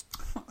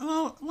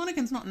 Well,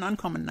 Lonergan's not an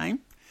uncommon name.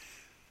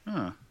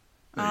 Oh,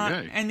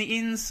 there you go. And the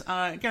ins,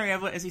 Gary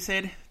Ablett, as he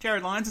said,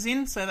 Jared Lyons is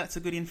in, so that's a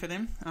good in for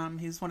them.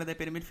 He's one of their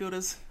better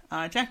midfielders.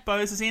 Jack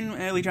Bowes is in,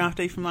 early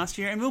draftee from last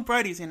year, and Will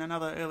Brodie's in,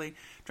 another early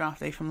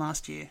draftee from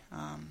last year.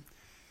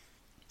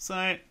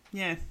 So,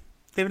 yeah,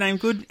 they've named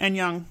good and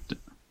young.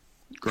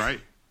 Great.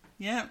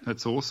 Yeah.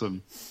 That's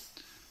awesome.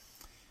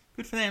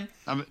 Good for them.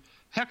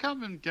 How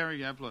come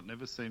Gary Ablett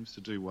never seems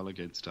to do well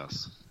against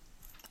us?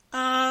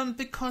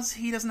 Because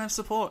he doesn't have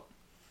support.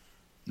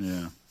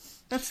 Yeah.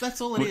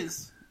 That's all it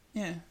is.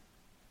 Yeah.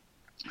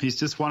 He's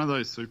just one of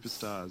those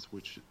superstars,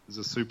 which is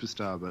a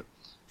superstar, but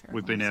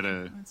we've been able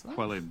to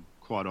quell him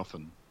quite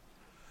often.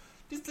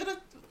 Did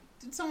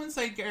someone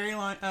say Gary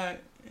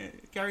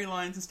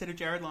Lyons instead of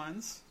Jared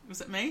Lyons?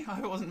 Was it me? I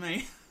hope it wasn't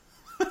me.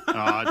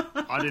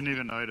 I didn't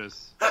even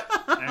notice.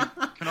 And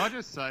can I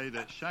just say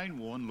that Shane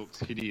Warne looks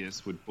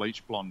hideous with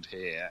bleach blonde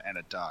hair and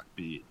a dark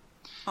beard.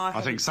 I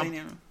haven't seen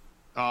him.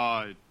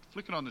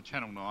 Flick it on the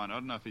Channel 9. I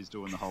don't know if he's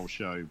doing the whole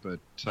show, but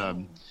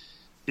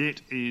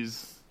it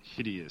is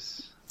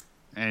hideous.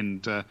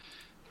 And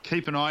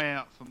keep an eye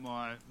out for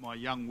my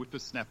young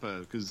whippersnapper,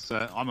 because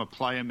I'm a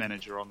player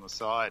manager on the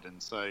side,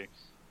 and so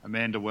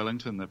Amanda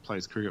Wellington, that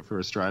plays cricket for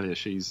Australia,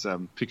 she's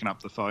picking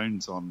up the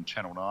phones on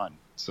Channel 9.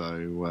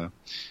 So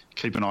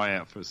keep an eye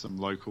out for some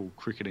local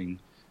cricketing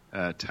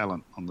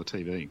talent on the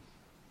TV.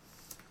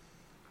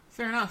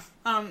 Fair enough.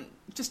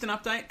 Just an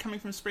update coming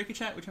from Spreaker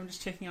Chat, which I'm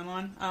just checking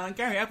online.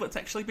 Gary Ablett's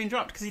actually been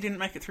dropped because he didn't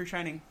make it through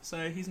training,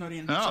 so he's not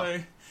in.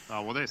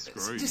 Oh, well, they're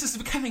screwed. This is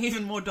becoming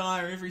even more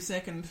dire every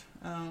second.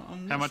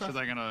 How much are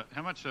they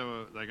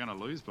gonna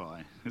lose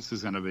by? This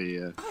is going to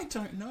be. I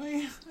don't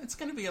know. It's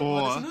going to be a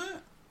lot,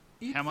 isn't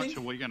it? How much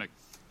are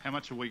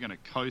we going to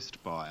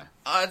coast by?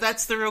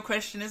 That's the real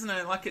question, isn't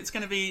it? It's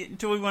going to be,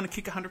 do we want to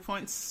kick 100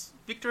 points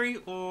victory,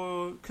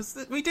 or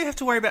because we do have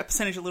to worry about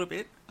percentage a little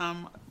bit.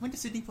 When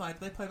does Sydney play? Do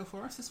they play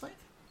before us this week?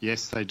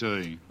 Yes, they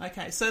do.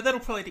 Okay, so that'll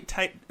probably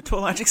dictate to a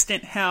large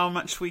extent how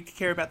much we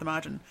care about the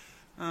margin.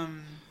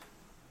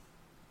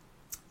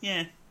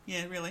 Yeah,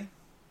 really.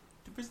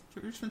 Did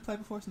Richmond play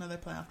before us? No, they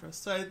play after us.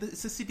 So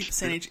it's a Sydney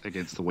percentage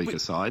against the weaker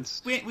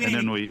sides. We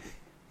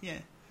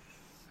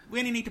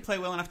only need to play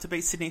well enough to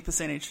beat Sydney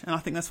percentage, and I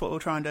think that's what we'll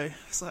try and do.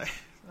 So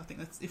I think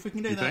that's, if we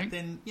can do that,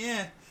 then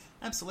yeah,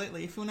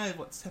 absolutely. If we know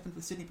what's happened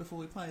with Sydney before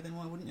we play, then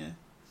why wouldn't you?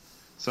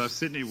 So if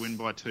Sydney win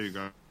by 2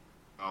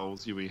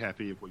 goals, you'll be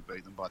happy if we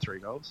beat them by 3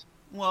 goals?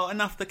 Well,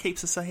 enough that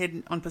keeps us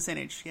ahead on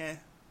percentage, yeah.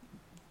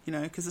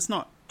 Because it's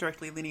not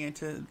directly linear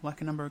to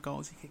a number of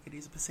goals you kick. It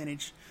is a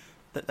percentage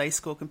that they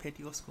score compared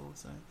to your score.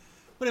 So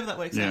whatever that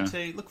works out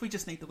to. Look, we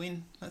just need the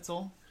win. That's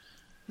all.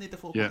 Need the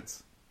 4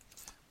 points.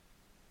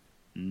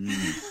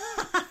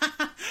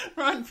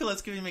 Ryan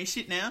Phillips giving me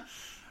shit now.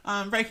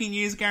 Breaking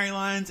news: Gary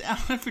Lyons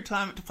out of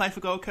retirement to play for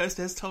Gold Coast,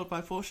 as told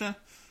by Porsche.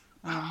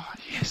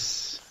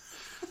 Yes,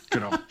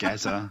 good old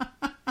Gazza.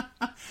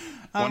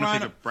 Wonder if he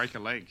could break a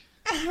leg.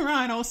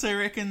 Ryan also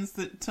reckons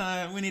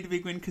that we need a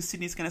big win because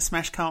Sydney's going to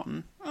smash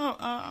Carlton.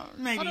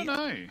 Maybe. I don't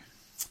know.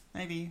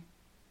 Maybe.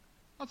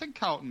 I think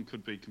Carlton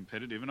could be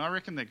competitive, and I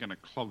reckon they're going to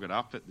clog it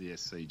up at the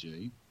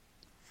SCG.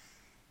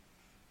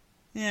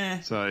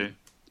 Yeah. So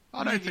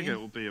I don't think it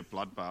will be a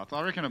bloodbath.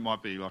 I reckon it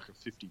might be like a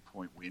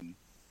 50-point win.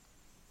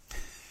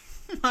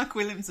 Mark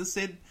Williams has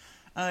said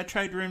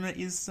trade rumour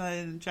is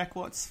Jack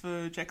Watts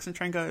for Jackson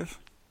Trengove.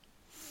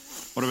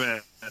 What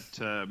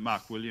about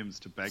Mark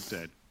Williams to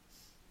Baghdad?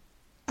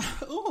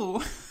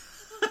 Ooh.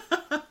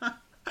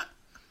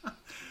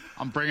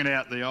 I'm bringing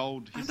out the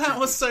old history. That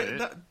was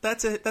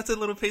that's a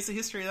little piece of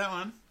history, that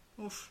one.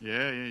 Oof.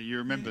 Yeah, you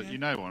remember, you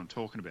know what I'm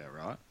talking about,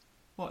 right?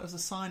 What, it was a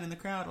sign in the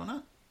crowd, wasn't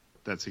it?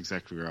 That's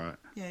exactly right.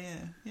 Yeah.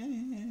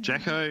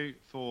 Jacko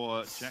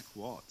for Jack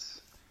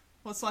Watts.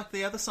 Well, it's like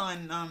the other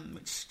sign,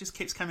 which just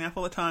keeps coming up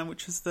all the time,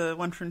 which is the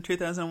one from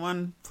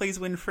 2001. Please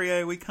win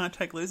Freo. We can't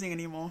take losing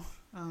anymore.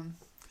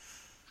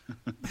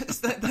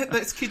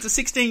 Those kids are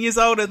 16 years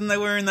older than they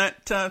were in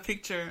that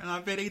picture, and I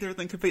bet either of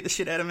them could beat the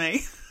shit out of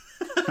me.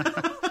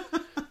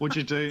 Would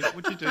you do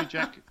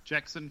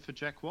Jackson for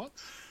Jack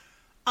Watts?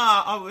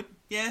 I would,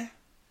 yeah.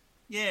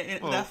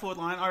 That forward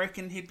line, I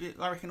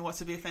reckon Watts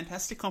would be a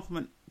fantastic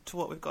compliment to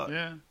what we've got.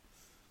 Yeah,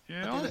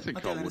 I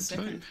think I would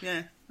too.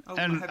 Yeah,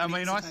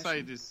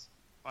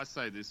 I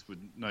say this with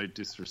no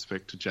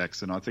disrespect to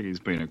Jackson. I think he's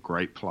been a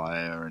great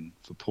player and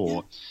for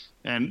Port,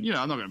 and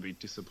I'm not going to be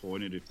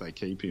disappointed if they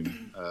keep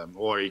him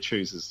or he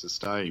chooses to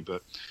stay.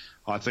 But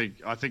I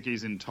think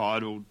he's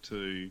entitled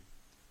to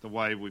the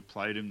way we've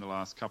played him the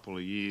last couple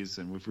of years,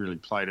 and we've really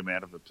played him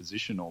out of a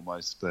position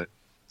almost that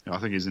I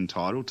think he's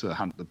entitled to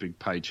hunt the big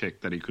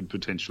paycheck that he could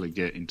potentially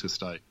get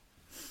interstate.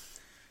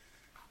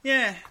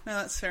 Yeah, no,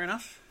 that's fair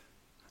enough.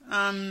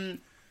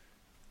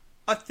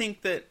 I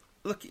think that,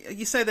 look,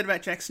 you say that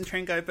about Jackson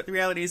Trengo, but the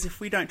reality is if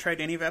we don't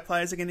trade any of our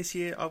players again this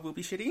year, I will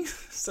be shitty.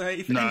 So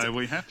if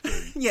we have to.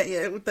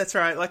 Yeah, that's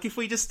right. Like if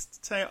we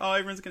just say,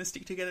 everyone's going to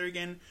stick together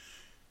again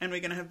and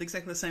we're going to have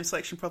exactly the same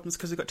selection problems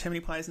because we've got too many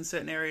players in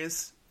certain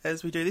areas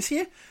as we do this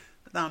year,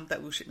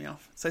 that will shit me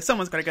off. So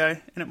someone's got to go,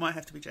 and it might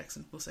have to be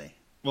Jackson. We'll see.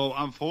 Well,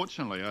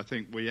 unfortunately, I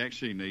think we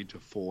actually need to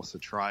force a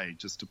trade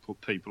just to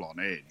put people on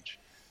edge.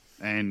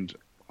 And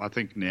I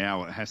think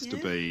now it has to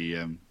be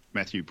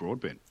Matthew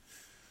Broadbent.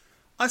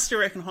 I still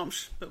reckon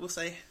Homsch, but we'll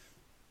see.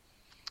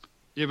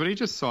 Yeah, but he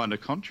just signed a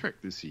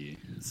contract this year.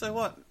 So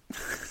what?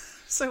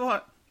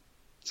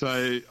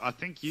 So I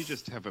think you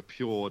just have a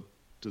pure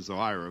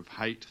desire of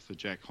hate for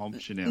Jack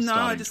Homsch in our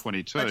starting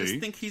 22. I just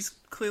think he's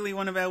clearly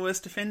one of our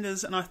worst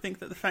defenders, and I think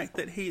that the fact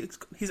that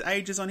his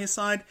age is on his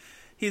side,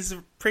 his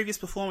previous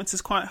performance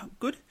is quite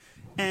good,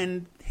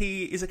 and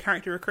he is a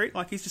character recruit.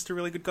 Like, he's just a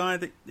really good guy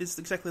that is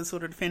exactly the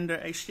sort of defender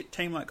a shit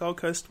team like Gold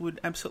Coast would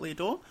absolutely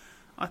adore.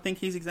 I think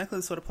he's exactly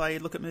the sort of player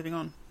you'd look at moving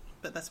on.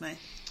 But that's me.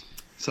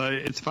 So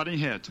it's funny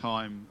how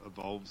time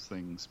evolves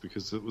things,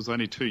 because it was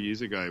only 2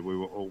 years ago we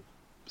were all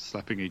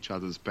slapping each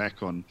other's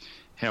back on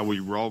how we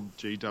robbed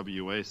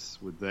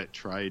GWS with that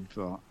trade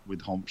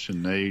with Homsch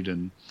and Need,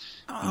 and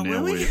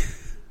now we.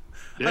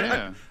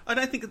 Yeah, I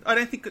don't think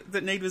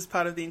that Need was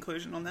part of the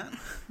inclusion on that.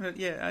 But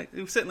yeah,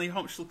 certainly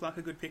Homsch looked like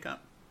a good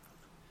pickup.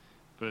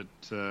 But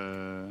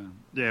well,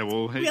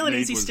 the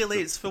reality is he still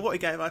is. For what he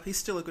gave up, he's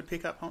still a good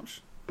pickup,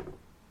 Homsch.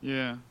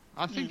 Yeah,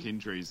 I think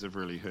injuries have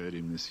really hurt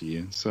him this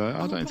year, so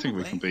I don't think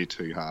we can be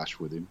too harsh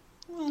with him.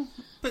 Well,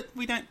 but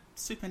we don't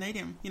super need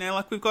him.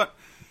 Like we've got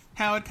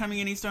Howard coming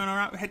in, he's doing all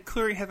right. We had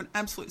Cleary have an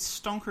absolute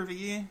stonker of a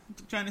year.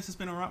 Jonas has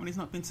been all right when he's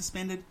not been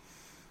suspended.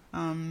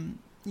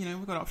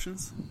 We've got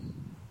options.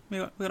 We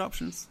got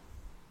options.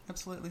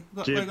 Absolutely.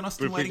 We've got Logan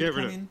Austin waiting to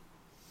come in.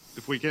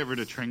 If we get rid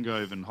of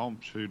Trengove and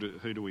Homsch, who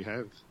do we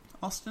have?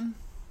 Austin.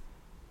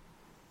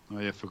 Oh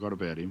yeah, forgot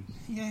about him.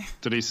 Yeah.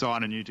 Did he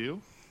sign a new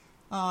deal?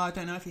 I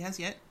don't know if he has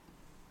yet.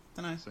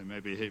 Don't know. So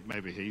maybe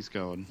he's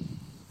going.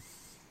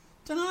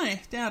 Don't know.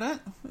 Doubt it.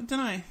 Don't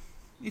know.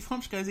 If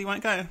Homsch goes, he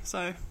won't go.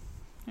 So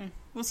yeah,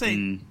 we'll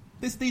see.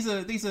 These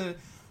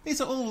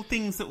are all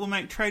things that will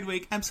make Trade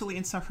Week absolutely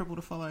insufferable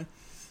to follow.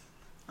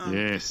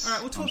 Yes. All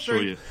right,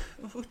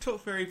 we'll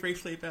talk very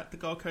briefly about the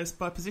Gold Coast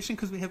by position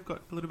because we have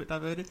got a little bit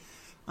diverted.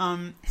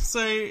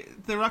 So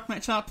the ruck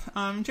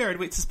matchup, Jared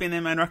Witts has been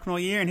their main ruckman all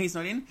year and he's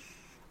not in.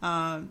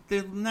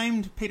 They've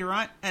named Peter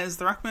Wright as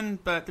the ruckman,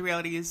 but the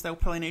reality is they'll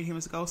probably need him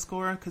as a goal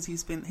scorer because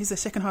he's their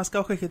second highest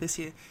goal kicker this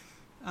year.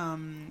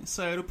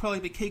 So it'll probably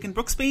be Keegan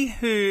Brooksby,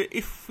 who,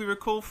 if we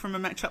recall from a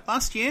matchup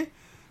last year,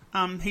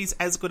 he's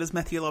as good as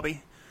Matthew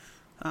Lobby.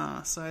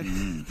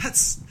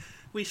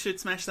 We should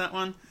smash that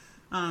one.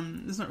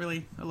 There's not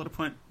really a lot of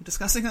point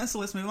discussing that, so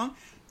let's move along.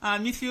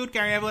 Midfield,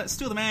 Gary Ablett,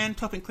 still the man,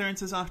 topping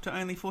clearances after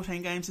only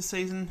 14 games this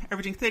season,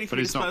 averaging 34 disposals. But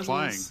he's not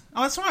playing.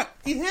 Oh, that's right.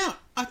 He's out.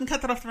 I can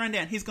cut that off the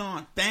rundown. He's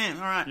gone. Bam.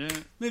 All right. Yeah.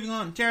 Moving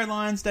on. Jared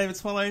Lyons, David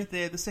Swallow.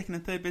 They're the second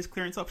and third best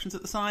clearance options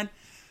at the side.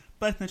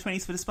 Both in the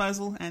 20s for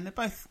disposal, and they're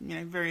both,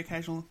 very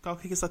occasional goal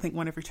kickers. I think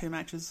one every 2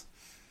 matches.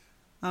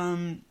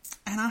 And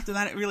after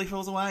that, it really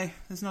falls away.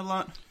 There's not a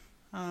lot.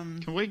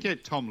 Can we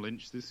get Tom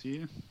Lynch this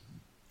year?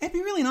 It'd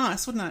be really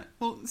nice, wouldn't it?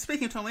 Well,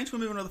 speaking of Tom Lynch,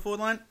 we'll move on to the forward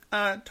line.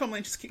 Tom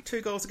Lynch has kicked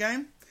 2 goals a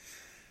game.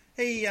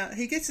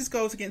 He gets his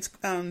goals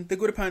against the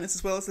good opponents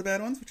as well as the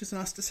bad ones, which is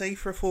nice to see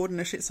for a forward and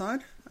a shit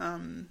side.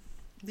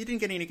 He didn't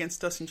get in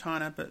against us in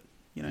China, but,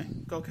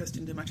 Gold Coast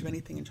didn't do much of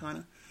anything in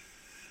China.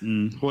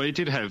 Well, he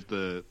did have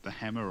the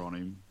hammer on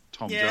him,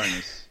 Tom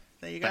Jonas.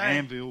 There you go. The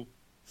anvil.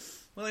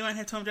 Well, he won't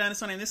have Tom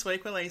Jonas on him this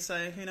week, will he?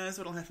 So who knows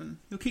what'll happen.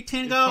 He'll kick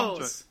 10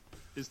 goals.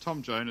 Is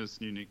Tom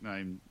Jonas' new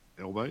nickname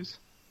Elbows?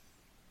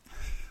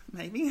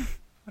 Maybe.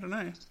 I don't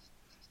know.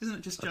 Isn't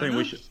it just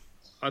Jonah?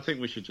 I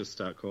think we should just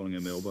start calling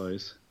him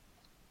Elbows.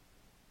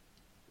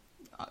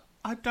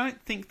 I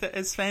don't think that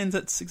as fans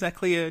it's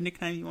exactly a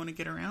nickname you want to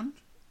get around.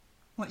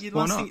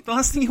 The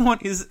last thing you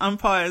want is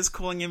umpires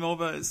calling him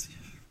Elbows.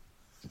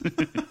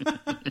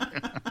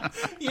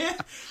 Yeah.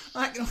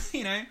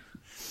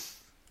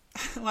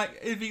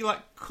 It'd be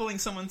like calling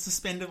someone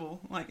suspendable.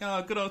 Like,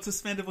 oh, good old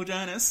suspendable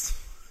Jonas.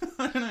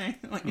 I don't know.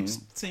 It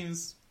just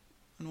seems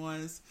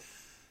unwise.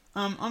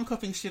 I'm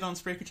copying shit on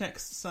Spreaker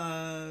Tech's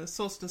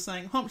source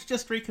saying Homch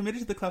just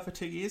recommitted to the club for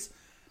 2 years.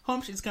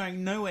 Homch is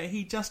going nowhere.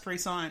 He just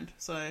re-signed.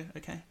 So,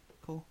 okay,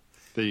 cool.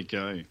 There you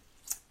go.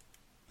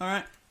 All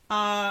right.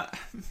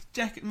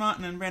 Jack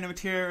Martin and Brandon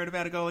Matera are at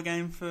about a goal a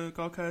game for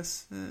Gold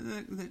Coast.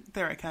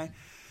 They're okay.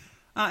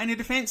 In your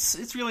defence,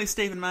 it's really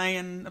Stephen May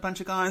and a bunch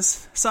of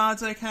guys.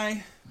 Sard's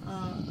okay.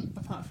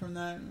 Apart from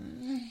that...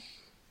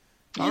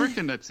 I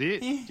reckon that's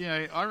it.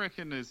 Yeah. I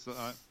reckon there's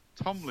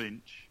Tom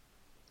Lynch,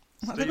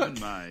 Well, Stephen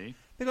May.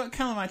 They've got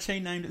Callum Archie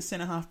named at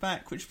centre-half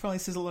back, which probably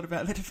says a lot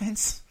about their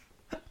defence.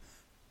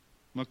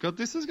 My God,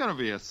 this is going to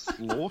be a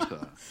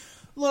slaughter.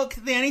 Look,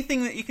 the only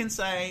thing that you can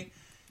say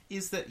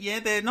is that, yeah,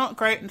 they're not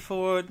great in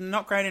forward,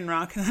 not great in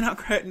ruck, and they're not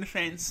great in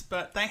defence,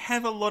 but they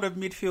have a lot of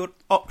midfield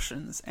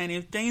options. And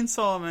if Dean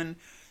Solomon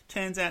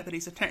turns out that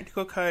he's a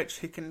tactical coach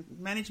who can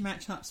manage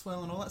matchups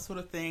well and all that sort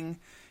of thing, and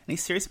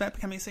he's serious about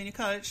becoming a senior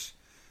coach,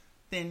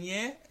 then,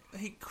 yeah,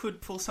 he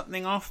could pull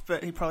something off,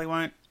 but he probably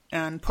won't.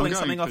 And pulling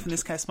something off in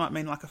this case might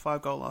mean like a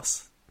 5-goal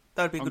loss.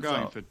 That would be a good result.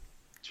 I'm going for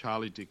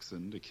Charlie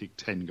Dixon to kick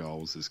 10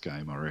 goals this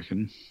game, I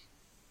reckon.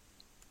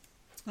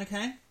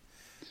 Okay.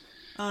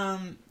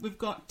 We've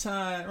got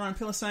Ryan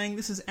Pillar saying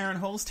this is Aaron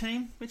Hall's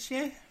team, which,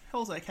 yeah,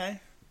 Hall's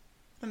okay.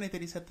 Don't know that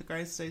he's had the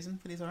greatest season,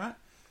 but he's alright.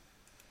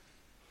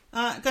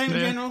 Game in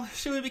general,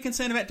 should we be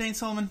concerned about Dean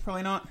Solomon?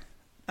 Probably not.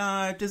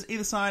 Does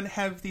either side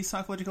have the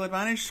psychological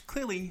advantage?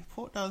 Clearly,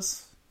 Port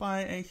does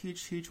by a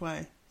huge, huge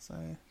way. So,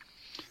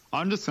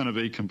 I'm just going to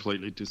be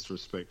completely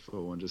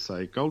disrespectful and just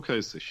say Gold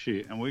Coast is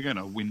shit and we're going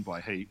to win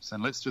by heaps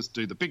and let's just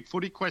do the big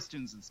footy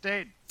questions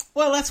instead.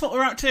 Well, that's what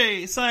we're up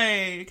to.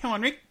 So, come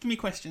on, Rick, give me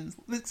questions.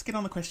 Let's get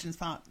on the questions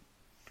part.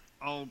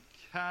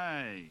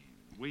 Okay.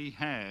 We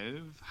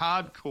have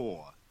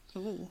hardcore.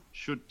 Ooh.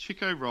 Should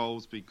Chico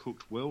rolls be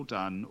cooked well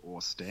done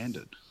or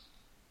standard?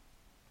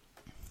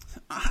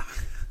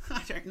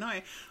 I don't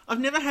know. I've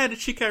never had a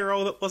Chico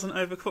roll that wasn't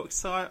overcooked,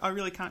 so I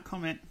really can't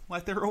comment.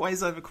 Like, they're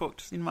always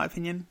overcooked, in my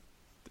opinion.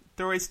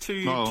 They're always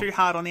too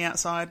hard on the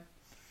outside.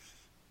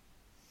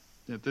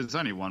 Yeah, there's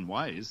only one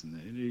way, isn't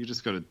there? You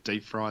just got to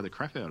deep fry the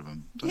crap out of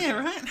them. Yeah,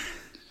 right.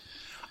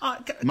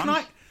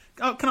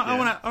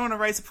 I want to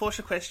raise a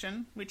Porsche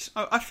question, which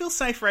I feel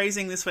safe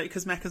raising this week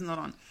because Macca's not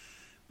on.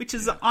 Which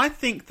is that I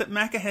think that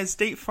Macca has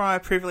deep fryer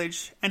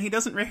privilege, and he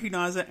doesn't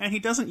recognise it, and he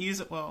doesn't use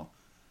it well.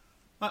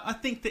 I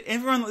think that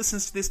everyone that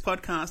listens to this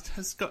podcast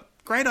has got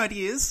great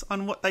ideas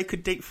on what they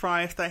could deep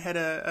fry if they had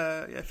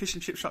a fish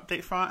and chip shop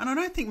deep fryer, and I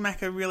don't think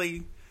Macca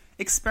really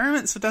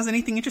experiments or does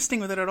anything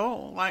interesting with it at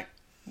all. Like,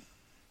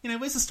 you know,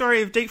 where's the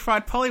story of deep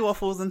fried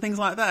polywaffles and things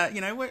like that?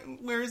 You know,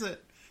 where is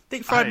it?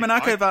 Deep fried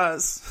Monaco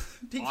bars,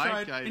 deep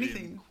fried anything. I gave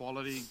him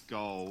quality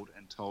gold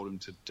and told him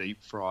to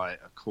deep fry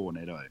a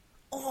cornetto.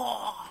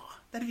 Oh,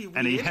 that'd be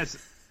weird.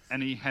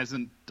 And he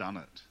hasn't done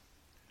it.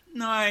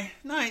 No.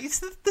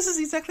 This is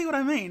exactly what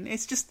I mean.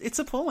 It's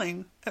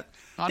appalling.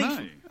 I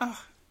know. I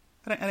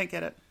don't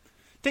get it.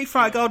 Deep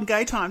fry Golden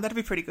Gay time. That'd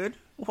be pretty good.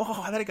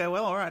 Whoa, that'd go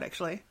well. All right,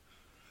 actually.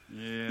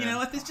 Yeah. You know,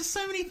 like there's just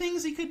so many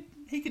things he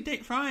could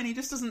deep fry, and he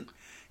just doesn't.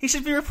 He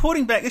should be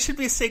reporting back. There should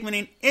be a segment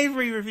in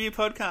every review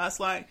podcast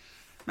like,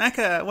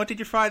 Macca, what did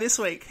you fry this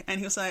week? And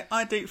he'll say,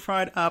 I deep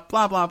fried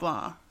blah blah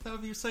blah. That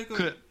would be so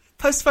good.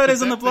 Post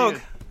photos on the blog.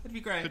 That'd be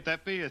great. Could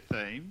that be a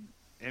theme?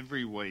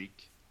 Every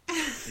week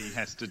he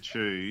has to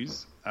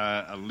choose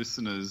a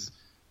listener's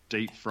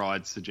deep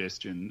fried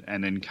suggestion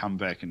and then come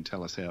back and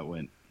tell us how it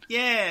went.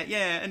 Yeah,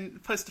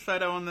 and post a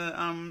photo on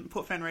the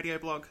Port Fan Radio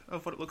blog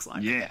of what it looks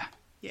like. Yeah.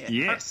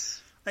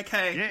 Yes.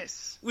 Okay.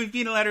 Yes. We've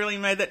unilaterally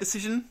made that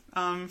decision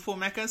for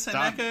Macca. So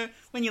done. Macca,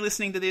 when you're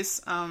listening to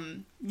this,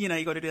 you know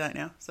you got to do that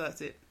now. So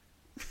that's it.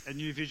 And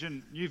New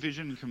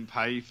Vision can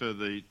pay for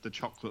the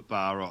chocolate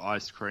bar or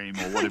ice cream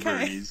or whatever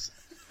it is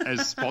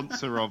as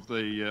sponsor of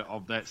the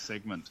of that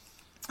segment.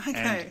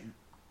 Okay.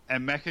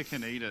 And Macca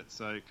can eat it,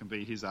 so it can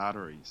be his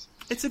arteries.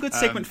 It's a good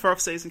segment for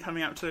off-season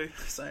coming up too.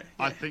 So yeah.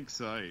 I think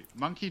so.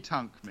 Monkey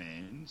Tunk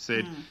Man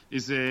said,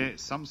 is there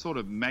some sort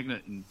of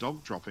magnet in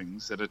dog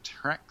droppings that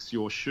attracts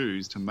your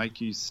shoes to make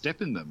you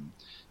step in them,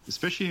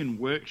 especially in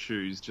work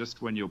shoes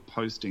just when you're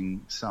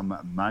posting some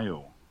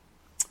mail?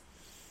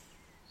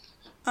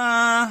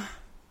 I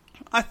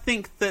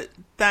think that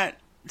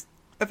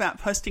about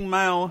posting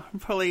mail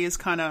probably is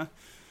kind of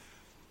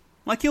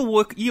like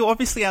you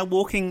obviously are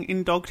walking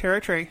in dog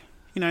territory.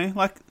 You know,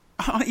 like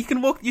you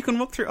can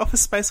walk through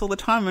office space all the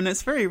time, and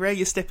it's very rare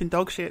you step in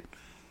dog shit.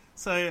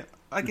 So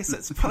I guess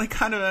that's probably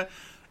kind of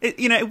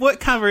work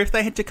cover. If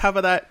they had to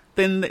cover that,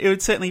 then it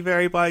would certainly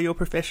vary by your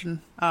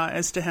profession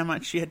as to how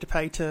much you had to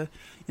pay to,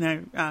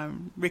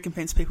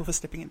 recompense people for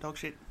stepping in dog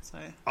shit. So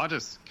I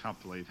just can't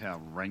believe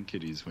how rank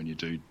it is when you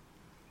do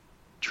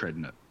tread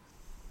in it,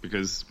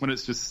 because when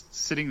it's just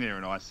sitting there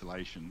in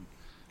isolation,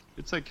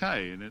 it's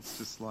okay, and it's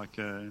just like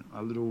a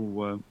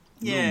little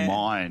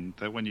mine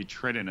that when you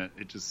tread in it,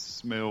 it just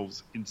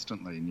smells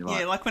instantly, and you're like...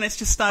 Yeah, like when it's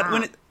just started,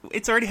 when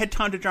it's already had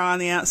time to dry on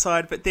the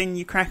outside, but then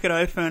you crack it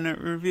open and it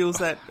reveals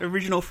that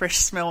original fresh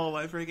smell all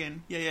over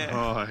again. Yeah.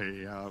 Oh,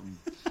 yum.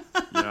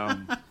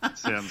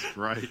 Sounds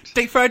great.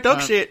 Deep fried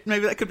dog shit.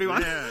 Maybe that could be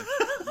one. Yeah.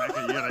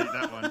 Macca,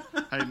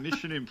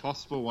 Mission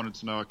Impossible wanted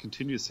to know, I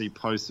continue to see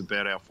posts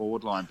about our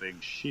forward line being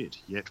shit,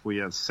 yet we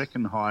are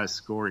second highest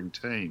scoring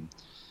team.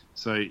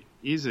 So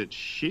is it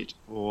shit,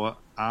 or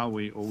are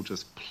we all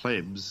just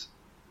plebs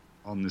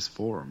on this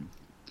forum?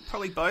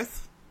 Probably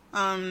both.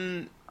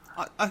 I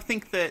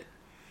think that,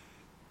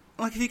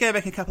 like, if you go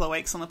back a couple of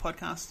weeks on the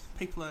podcast,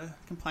 people are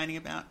complaining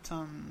about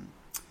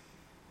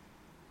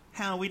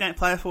how we don't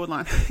play a forward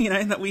line.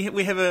 That we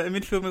have a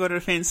midfield, we've got a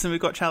defence, and we've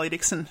got Charlie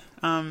Dixon.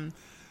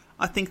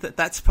 I think that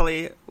that's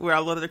probably where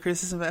a lot of the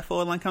criticism of our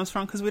forward line comes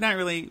from, because we don't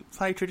really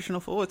play traditional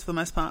forwards for the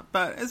most part.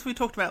 But as we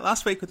talked about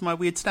last week with my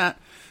weird stat,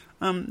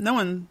 no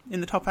one in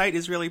the top 8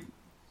 is really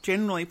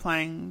generally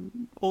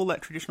playing all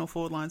that traditional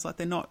forward lines. Like,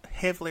 they're not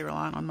heavily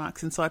reliant on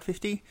marks inside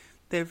 50.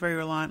 They're very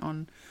reliant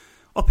on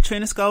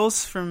opportunist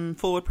goals from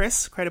forward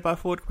press, created by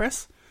forward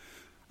press.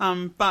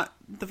 But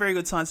the very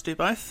good sides do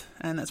both,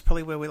 and that's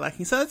probably where we're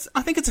lacking. So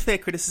I think it's a fair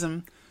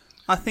criticism.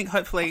 I think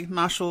hopefully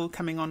Marshall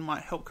coming on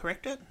might help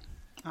correct it.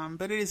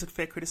 But it is a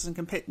fair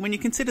criticism. When you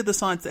consider the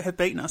sides that have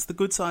beaten us, the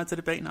good sides that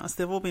have beaten us,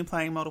 they've all been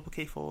playing multiple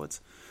key forwards.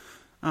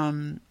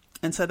 And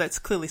so that's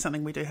clearly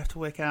something we do have to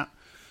work out.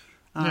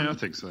 I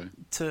think so.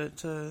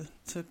 To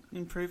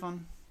improve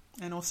on,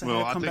 and also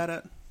how to combat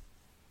it.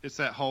 It's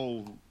that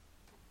whole...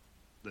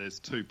 There's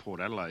 2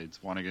 Port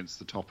Adelaides, one against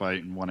the top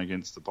 8 and one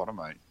against the bottom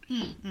 8.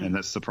 And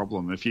that's the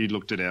problem. If you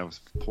looked at our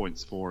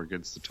points for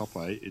against the top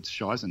 8, it's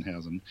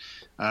Scheisenhausen.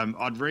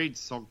 I'd read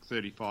SOG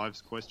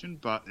 35's question,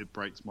 but it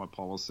breaks my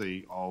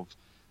policy of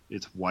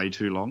it's way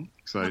too long.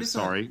 So,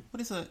 sorry.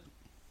 What is it?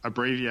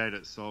 Abbreviate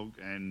it, SOG,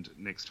 and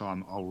next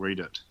time I'll read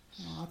it.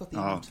 Oh, I've got the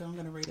email too. I'm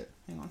going to read it.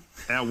 Hang on.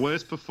 Our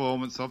worst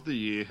performance of the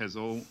year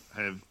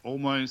have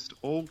almost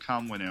all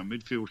come when our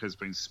midfield has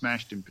been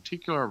smashed, in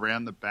particular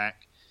around the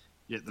back.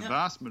 Yet the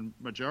vast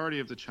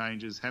majority of the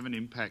changes haven't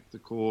impacted the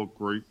core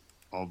group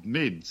of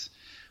mids.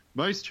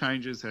 Most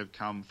changes have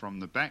come from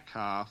the back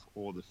half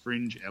or the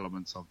fringe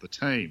elements of the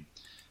team.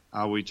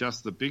 Are we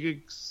just the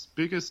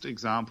biggest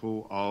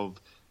example of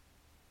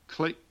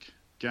click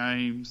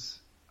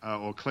games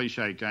or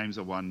cliche games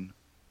are won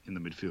in the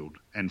midfield?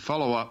 And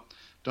follow up,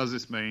 does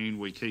this mean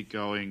we keep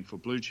going for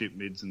blue chip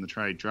mids in the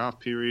trade draft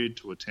period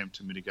to attempt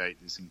to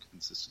mitigate this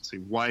inconsistency?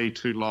 Way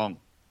too long.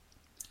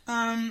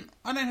 I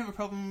don't have a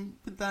problem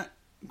with that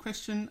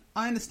question.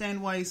 I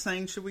understand why he's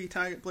saying, should we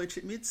target blue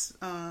chip mids?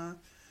 The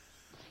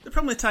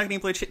problem with targeting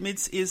blue chip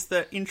mids is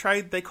that in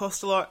trade they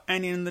cost a lot,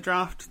 and in the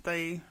draft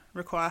they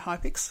require high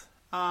picks.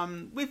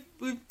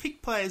 We've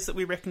picked players that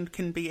we reckon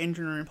can be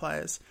engine room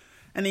players,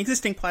 and the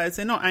existing players,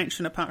 they're not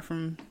ancient apart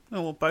from,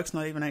 Boak's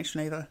not even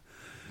ancient either.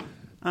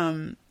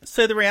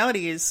 So the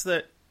reality is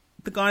that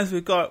the guys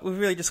we've got, we've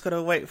really just got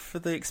to wait for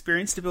the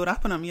experience to build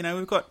up on them.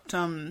 We've got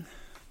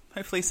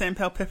hopefully Sam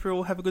Powell-Pepper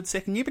will have a good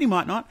second year, but he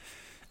might not.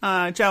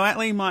 Joe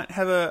Atley might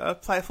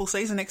have play a full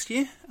season next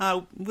year.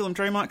 Willem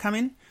Drew might come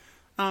in.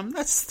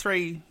 That's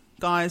 3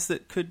 guys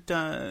that could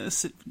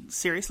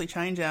seriously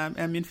change our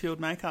midfield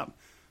makeup.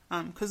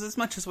 Because as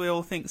much as we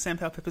all think Sam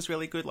Powell-Pepper's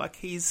really good, like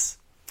he's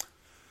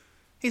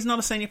not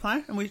a senior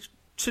player, and we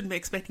shouldn't be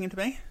expecting him to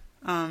be.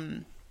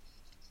 I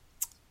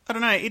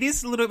don't know. It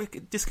is a little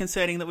bit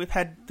disconcerting that we've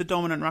had the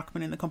dominant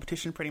ruckman in the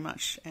competition pretty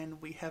much, and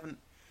we haven't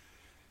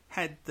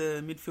had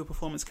the midfield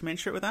performance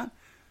commensurate with that.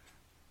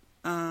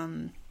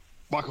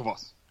 Michael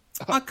Voss.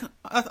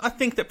 I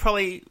think that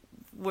probably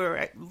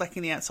we're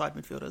lacking the outside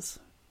midfielders.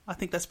 I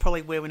think that's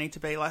probably where we need to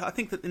be. Like, I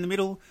think that in the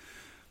middle,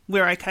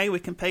 we're okay, we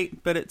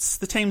compete, but it's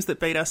the teams that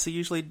beat us are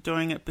usually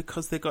doing it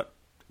because they've got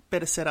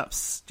better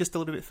setups just a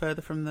little bit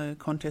further from the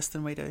contest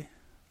than we do.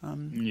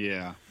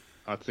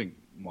 I think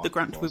Michael the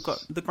grunt Voss, we've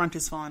got. The grunt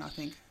is fine, I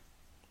think.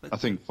 But I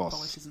think Voss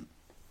polish isn't.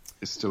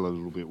 Is still a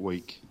little bit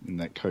weak in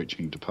that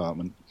coaching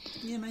department.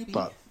 Yeah, maybe.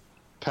 But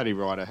Paddy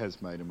Ryder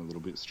has made him a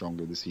little bit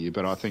stronger this year.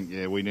 But I think,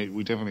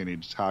 we definitely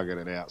need to target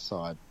an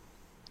outside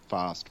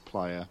fast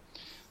player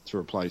to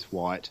replace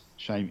White.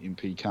 Shame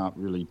Impey can't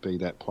really be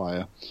that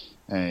player.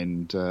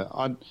 And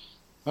I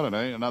don't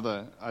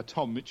know,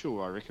 Tom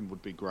Mitchell I reckon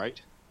would be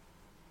great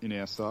in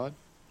our side,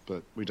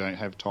 but we don't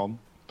have Tom.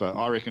 But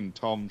I reckon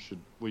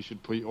we should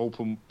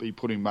be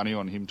putting money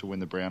on him to win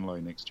the Brownlow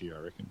next year, I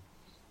reckon.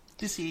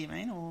 This year, you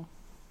mean, or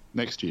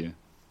next year?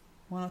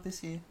 Why not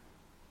this year?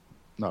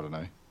 I don't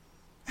know.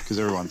 Because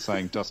everyone's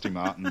saying Dusty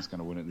Martin's going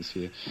to win it this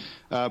year.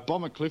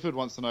 Bomber Clifford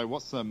wants to know,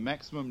 what's the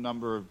maximum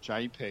number of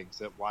JPEGs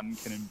that one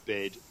can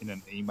embed in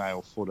an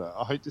email footer?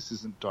 I hope this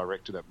isn't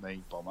directed at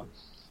me, Bomber.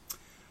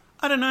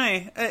 I don't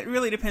know. It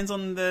really depends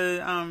on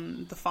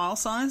the file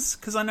size,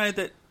 because I know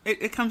that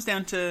it comes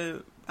down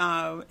to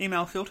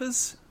email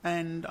filters,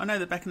 and I know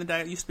that back in the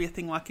day it used to be a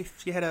thing like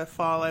if you had a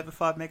file over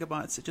 5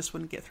 megabytes, it just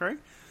wouldn't get through.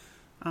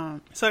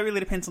 So it really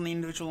depends on the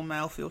individual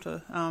mail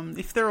filter.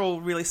 If they're all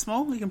really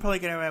small, you can probably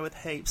get away with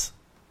heaps.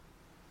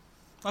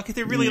 Like if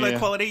they're really low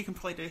quality, you can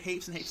probably do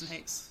heaps and heaps and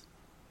heaps.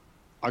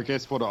 I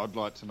guess what I'd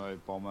like to know,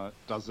 Bomber,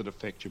 does it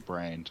affect your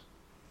brand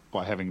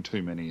by having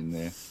too many in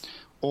there?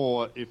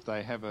 Or if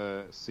they have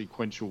a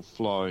sequential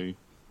flow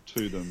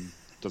to them,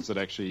 does it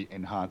actually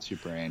enhance your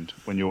brand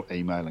when you're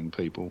emailing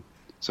people?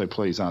 So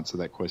please answer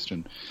that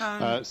question.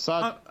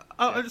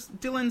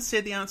 Dylan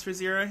said the answer is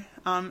 0.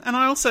 And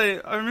I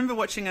remember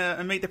watching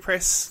a Meet the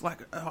Press,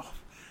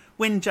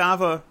 when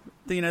Java,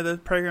 the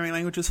programming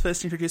language, was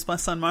first introduced by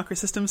Sun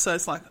Microsystems. So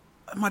it's like,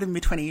 it might even be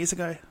 20 years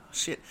ago.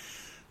 Shit.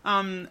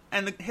 And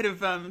the head of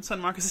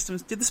Sun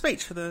Microsystems did the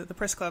speech for the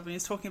press club, and he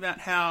was talking about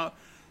how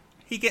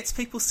he gets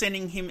people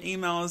sending him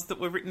emails that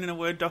were written in a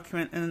Word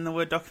document, and then the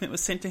Word document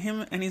was sent to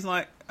him, and he's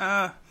like,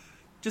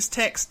 just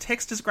text.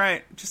 Text is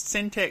great. Just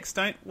send text.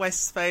 Don't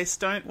waste space.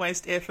 Don't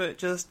waste effort.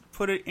 Just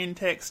put it in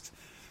text.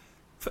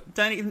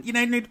 You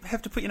don't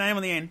have to put your name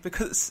on the end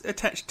because it's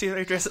attached to your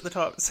address at the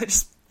top. So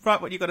just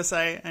write what you got to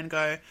say and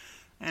go.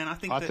 And I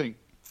think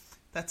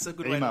that's a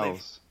good way to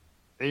live.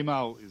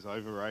 Email is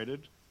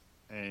overrated,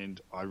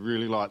 and I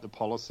really like the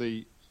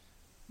policy.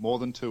 More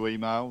than 2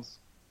 emails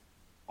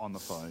on the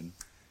phone.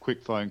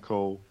 Quick phone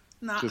call.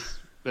 Just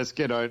let's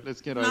get over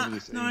this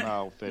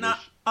email fetish.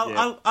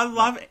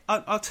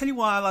 I'll tell you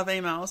why I love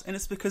emails, and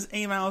it's because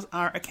emails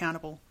are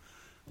accountable.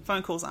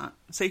 Phone calls aren't.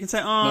 So you can say,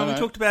 we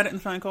talked about it in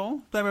the phone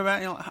call, blah, blah, blah.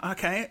 You're like,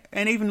 okay.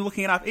 And even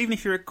looking it up, even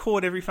if you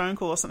record every phone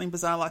call or something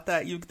bizarre like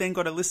that, you've then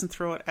got to listen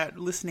through it at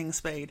listening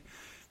speed.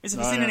 Whereas if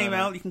you send an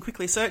email, you can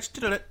quickly search,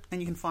 and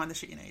you can find the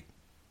shit you need.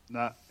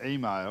 No,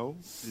 email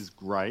is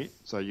great.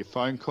 So your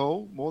phone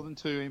call, more than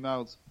 2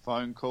 emails,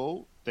 phone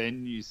call,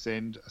 then you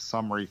send a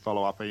summary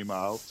follow-up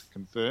email to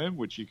confirm,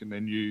 which you can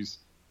then use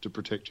to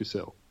protect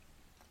yourself.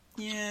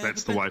 Yeah,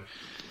 that's the way.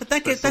 But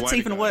that's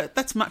even worse.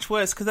 That's much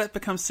worse because that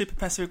becomes super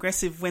passive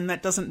aggressive when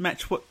that doesn't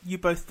match what you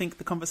both think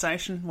the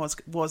conversation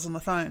was on the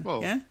phone.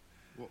 Well, yeah.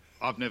 Well,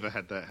 I've never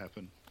had that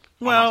happen.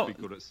 Well, I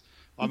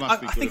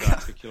must be good at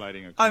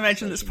articulating a conversation. I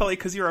imagine it's probably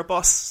because you're a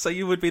boss, so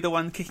you would be the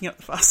one kicking up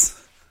the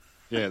fuss.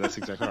 Yeah, that's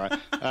exactly right.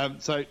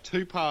 So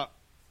 2-part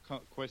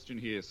question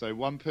here. So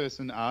one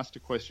person asked a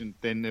question,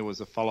 then there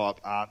was a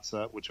follow-up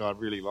answer, which I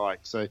really like.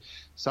 So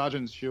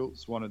Sergeant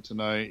Schultz wanted to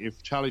know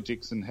if Charlie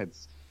Dixon had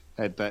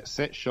that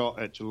set shot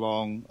at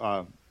Geelong.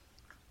 What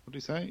did he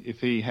say?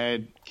 If he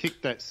had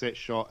kicked that set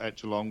shot at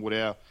Geelong, would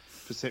our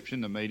perception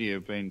in the media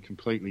have been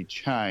completely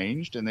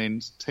changed? And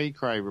then T.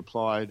 Cray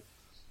replied,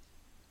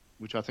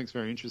 which I think is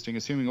very interesting,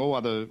 assuming all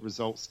other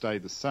results stay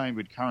the same,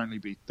 we'd currently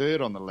be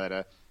 3rd on the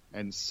ladder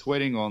and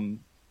sweating on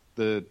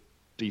the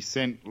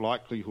descent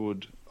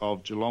likelihood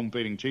of Geelong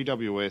beating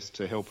GWS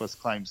to help us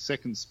claim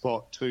 2nd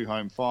spot, 2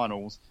 home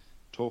finals.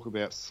 Talk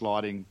about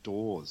sliding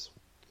doors.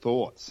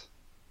 Thoughts?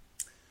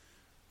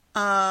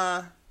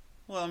 Well,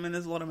 I mean,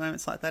 there's a lot of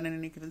moments like that in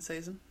any given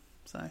season,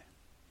 so,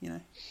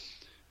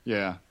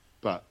 Yeah,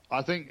 but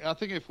I think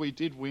if we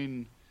did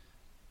win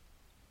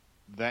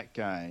that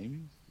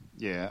game,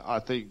 I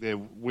think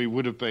we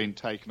would have been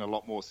taken a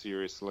lot more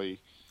seriously.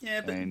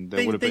 Yeah, but and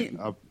there would have been.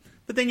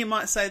 But then you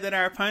might say that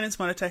our opponents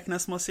might have taken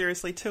us more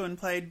seriously too and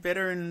played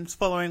better in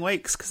following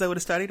weeks because they would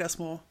have studied us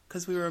more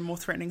because we were a more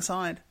threatening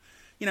side.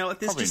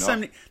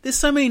 There's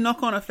so many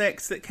knock-on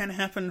effects that can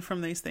happen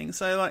from these things.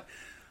 So,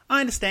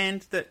 I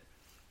understand that,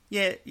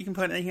 you can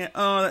point at it and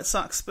go, that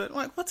sucks. But,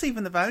 what's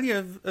even the value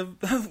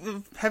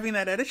of having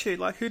that attitude?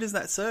 Who does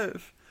that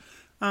serve?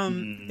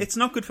 It's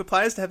not good for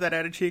players to have that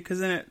attitude because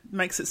then it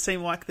makes it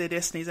seem like their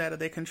destiny's out of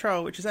their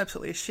control, which is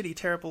absolutely a shitty,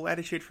 terrible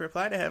attitude for a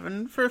player to have.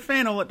 And for a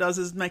fan, all it does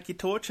is make you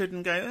tortured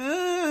and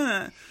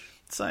go,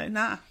 So,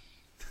 nah.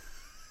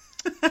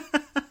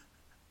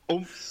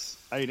 Oops.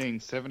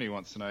 1870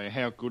 wants to know,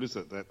 how good is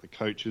it that the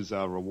coaches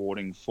are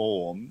rewarding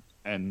form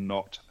and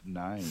not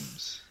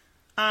names?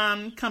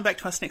 Come back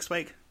to us next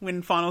week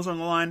when finals are on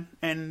the line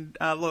and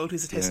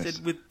loyalties are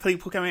tested with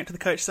people coming out to the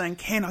coach saying,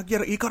 Ken,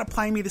 you got to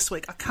play me this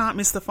week. I can't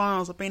miss the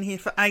finals. I've been here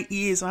for 8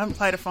 years. I haven't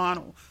played a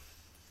final.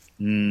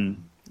 Yeah.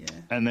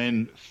 And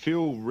then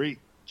Phil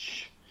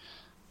Rich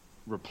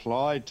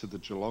replied to the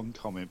Geelong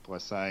comment by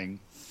saying,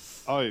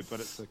 but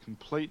it's a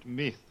complete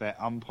myth that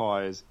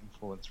umpires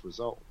influence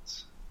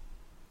results.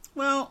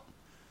 Well,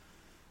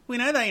 we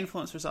know they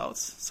influence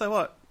results. So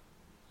what?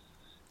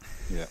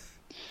 Yeah.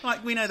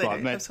 We know they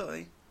do,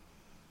 absolutely.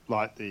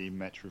 Like the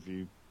match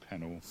review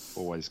panel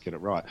always get it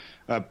right.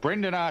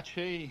 Brendan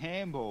Archie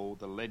Handball,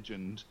 the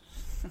legend,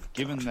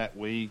 given that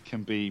we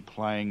can be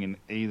playing in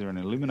either an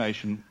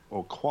elimination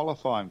or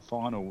qualifying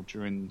final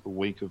during the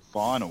week of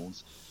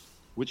finals,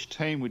 which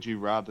team would you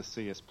rather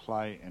see us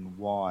play and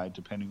why,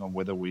 depending on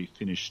whether we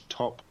finish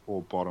top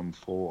or bottom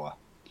 4?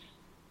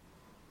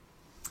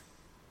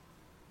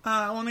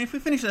 If we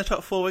finish in the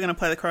top 4, we're going to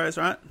play the Crows,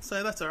 right?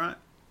 So that's all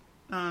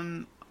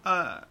right.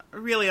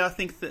 Really, I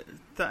think that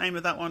the aim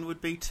of that one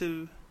would be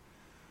to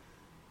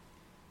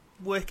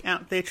work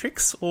out their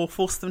tricks or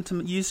force them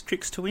to use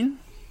tricks to win,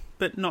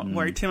 but not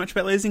worry too much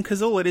about losing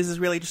because all it is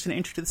really just an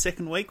entry to the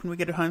second week when we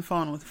get a home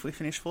final if we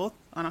finish 4th,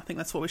 and I think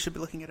that's what we should be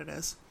looking at it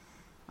as.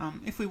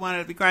 If we won,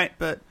 it'd be great,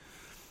 but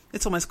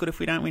it's almost good if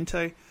we don't win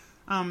too.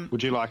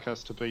 Would you like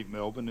us to beat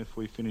Melbourne if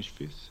we finish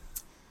 5th?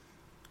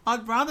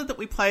 I'd rather that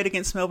we played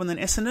against Melbourne than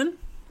Essendon,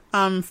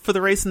 for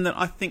the reason that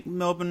I think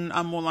Melbourne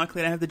are more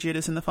likely to have the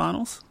jitters in the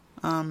finals.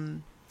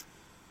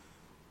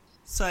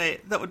 So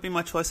that would be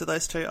my choice of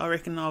those two. I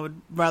reckon I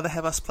would rather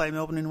have us play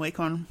Melbourne in week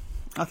 1.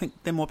 I think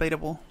they're more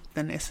beatable.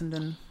 than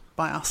Essendon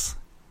by us.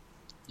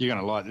 You're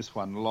going to like this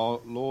one.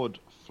 Lord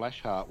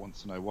Flashheart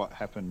wants to know what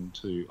happened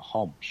to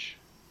Homsch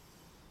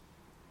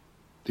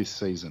this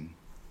season.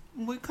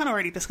 We kind of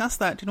already discussed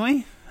that, didn't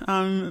we?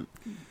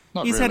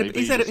 He's had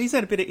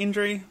a bit of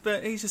injury,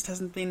 but he just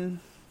hasn't been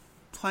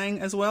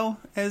playing as well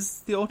as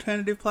the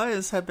alternative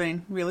players have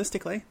been,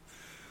 realistically.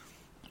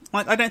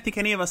 Like, I don't think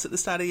any of us at the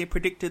start of the year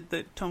predicted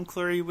that Tom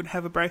Cleary would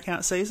have a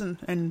breakout season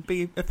and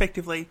be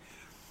effectively,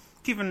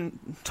 given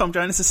Tom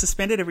Jonas is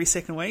suspended every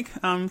second week,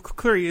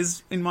 Cleary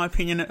is, in my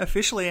opinion,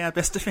 officially our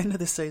best defender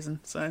this season.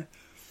 So,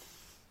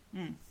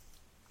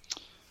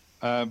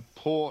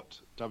 Port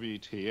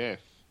WTF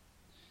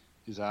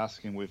is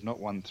asking, we've not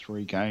won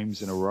 3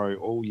 games in a row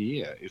all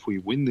year. If we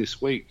win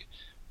this week,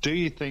 do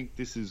you think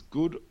this is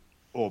good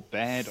or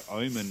bad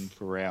omen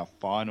for our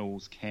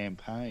finals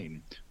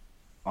campaign?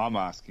 I'm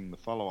asking the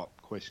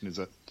follow-up question, is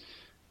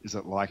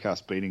it like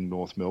us beating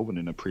North Melbourne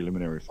in a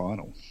preliminary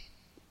final?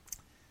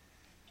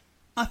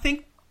 I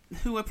think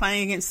who we're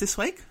playing against this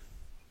week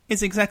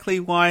is exactly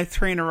why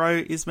 3 in a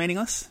row is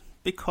meaningless,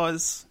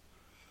 because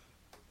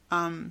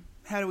how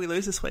do we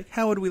lose this week?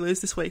 How would we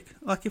lose this week?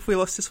 Like, if we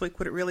lost this week,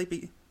 would it really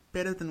be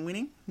better than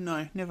winning?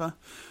 No, never.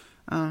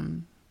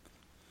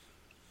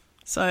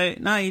 So,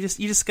 no, you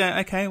just go,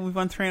 okay, we've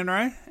won 3 in a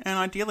row, and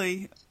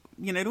ideally,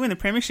 to win the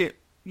premiership,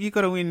 you've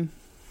got to win,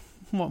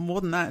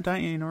 more than that,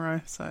 don't you, in a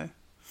row? So,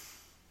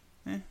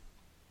 yeah.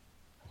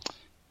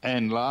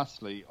 And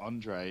lastly,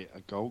 Andre, a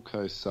Gold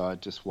Coast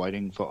side just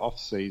waiting for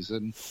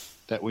off-season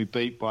that we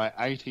beat by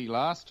 80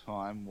 last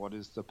time. What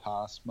is the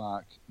pass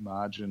mark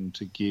margin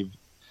to give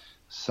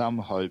some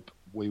hope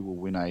we will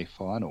win a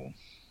final?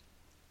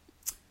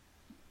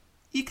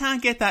 You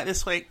can't get that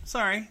this week.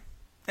 Sorry.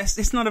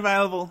 It's not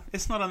available.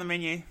 It's not on the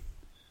menu.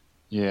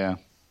 Yeah.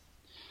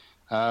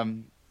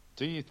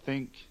 Do you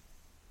think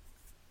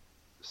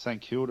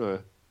St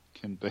Kilda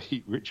can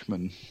beat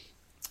Richmond?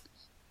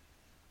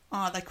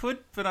 Oh, they could,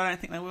 but I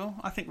don't think they will.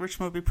 I think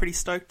Richmond will be pretty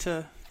stoked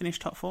to finish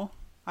top 4.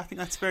 I think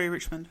that's very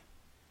Richmond.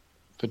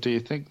 But do you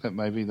think that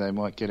maybe they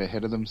might get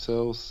ahead of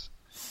themselves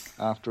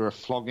after a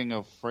flogging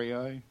of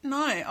Freo?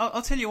 No,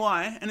 I'll tell you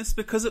why. And it's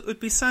because it would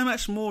be so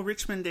much more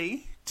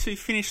Richmond-y to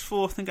finish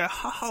 4th and go,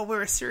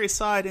 we're a serious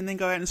side, and then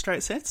go out in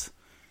straight sets.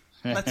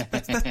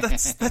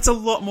 That's a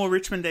lot more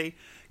Richmond-y.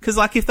 Because,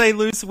 like, if they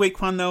lose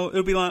week 1,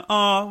 it'll be like, we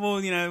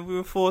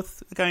were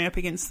 4th going up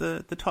against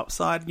the top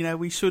side.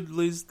 We should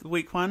lose the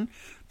week 1.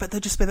 But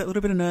there'll just be that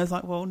little bit of nerves,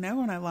 like, well, now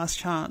we're on our last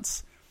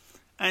chance.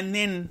 And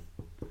then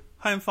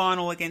home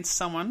final against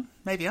someone,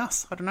 maybe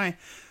us, I don't know.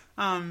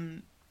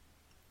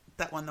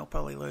 That one they'll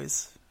probably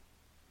lose.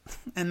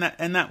 And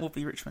that will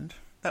be Richmond.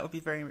 That would be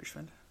very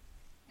Richmond.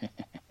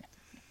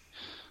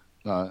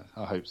 No,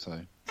 I hope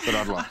so. But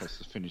I'd like us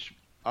to finish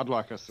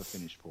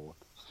 4th.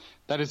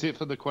 That is it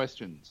for the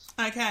questions.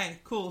 Okay,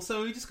 cool.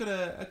 So we just got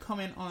a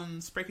comment on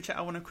Spreaker Chat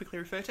I want to quickly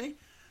refer to.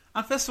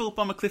 First of all,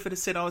 Bomber Clifford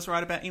has said I was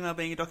right about email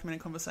being a documented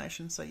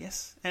conversation, so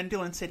yes. And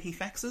Dylan said he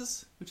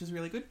faxes, which is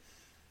really good.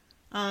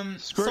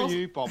 Screw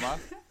you, Bomber.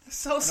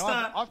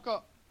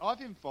 Solstar. I've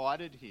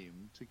invited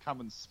him to come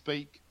and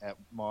speak at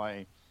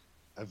my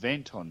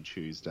event on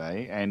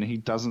Tuesday, and he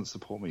doesn't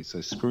support me,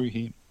 so screw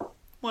him.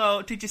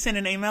 Well, did you send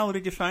an email or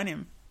did you phone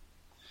him?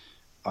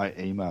 I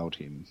emailed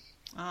him.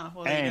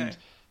 Well, there you go.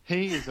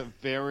 He is a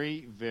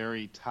very,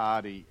 very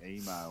tardy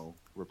email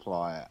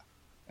replier,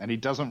 and he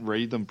doesn't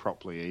read them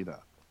properly either.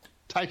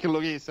 Take a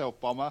look at yourself,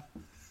 Bomber.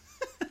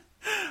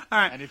 All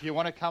right. And if you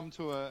want to come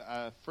to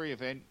a free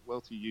event,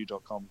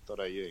 wealthyu.com.au.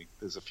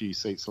 There's a few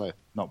seats left,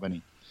 not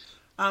many.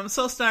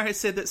 Solstar has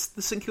said that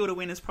the St Kilda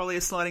win is probably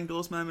a sliding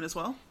doors moment as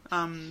well,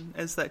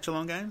 as that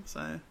Geelong game,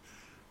 so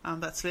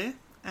that's fair.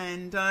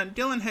 And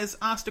Dylan has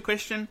asked a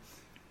question,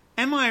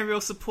 am I a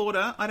real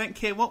supporter? I don't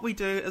care what we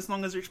do as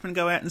long as Richmond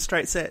go out in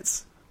straight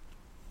sets.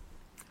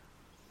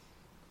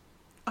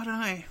 I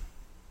don't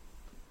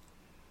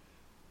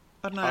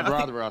know.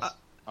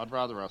 I'd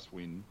rather us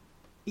win.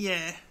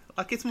 Yeah,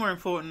 like, it's more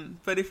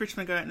important. But if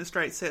Richmond go out in the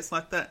straight sets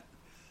like that,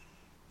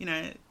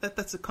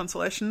 that's a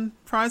consolation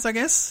prize, I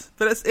guess.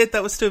 But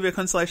that would still be a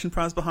consolation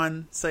prize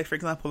behind, say, for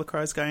example, the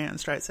Crows going out in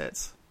straight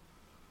sets.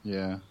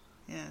 Yeah.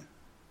 Yeah.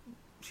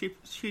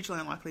 Hugely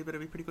unlikely, but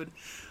it'd be pretty good.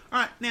 All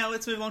right, now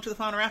let's move on to the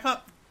final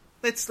wrap-up.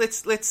 Let's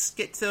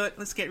get to it.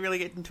 Let's really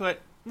get into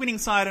it. Winning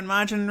side and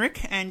margin,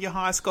 Rick, and your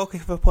highest goal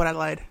kicker for Port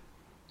Adelaide.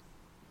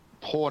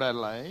 Port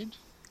Adelaide.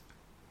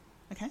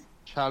 Okay.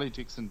 Charlie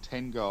Dixon,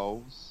 10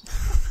 goals.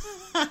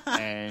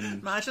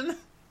 And margin?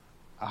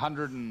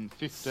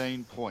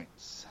 115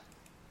 points.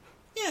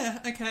 Yeah,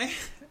 okay.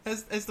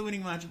 As the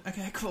winning margin.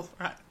 Okay, cool.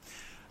 Right.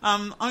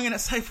 I'm going to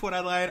say Port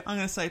Adelaide. I'm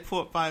going to say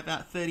Port by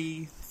about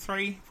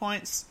 33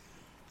 points.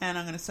 And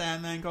I'm going to say our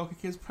main goal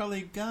kicker is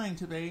probably going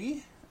to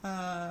be...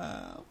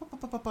 I'm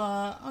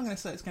going to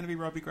say it's going to be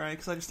Robbie Gray,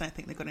 because I just don't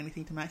think they've got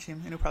anything to match him,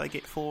 and he'll probably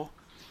get 4.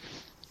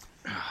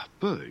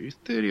 Boo,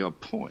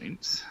 30-odd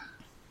points.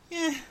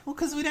 Yeah, well,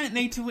 because we don't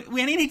need to...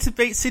 We only need to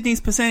beat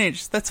Sydney's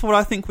percentage. That's what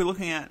I think we're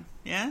looking at,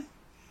 yeah?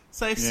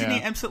 So if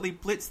Sydney absolutely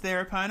blitz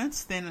their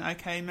opponents, then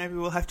okay, maybe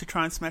we'll have to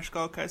try and smash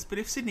Gold Coast. But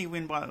if Sydney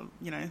win by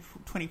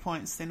 20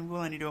 points, then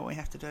we'll only do what we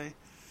have to do.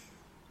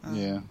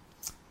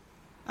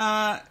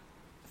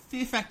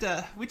 Fear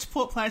factor. Which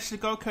Port player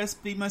should Gold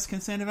Coast be most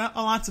concerned about?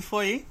 I'll answer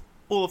for you.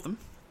 All of them.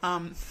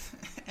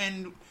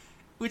 And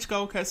which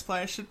Gold Coast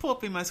player should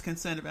Port be most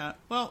concerned about?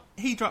 Well,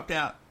 he dropped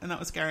out, and that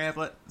was Gary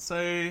Ablett. So,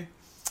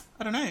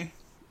 I don't know.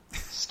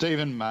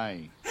 Stephen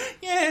May.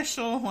 Yeah,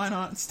 sure, why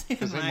not?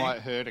 Stephen May.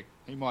 Because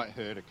he might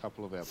hurt a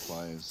couple of our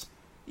players.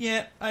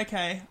 Yeah,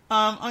 okay.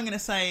 I'm going to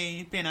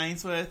say Ben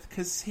Ainsworth,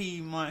 because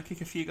he might kick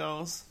a few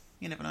goals.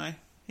 You never know.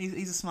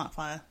 He's a smart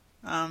player.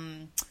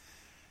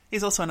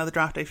 He's also another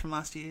draftee from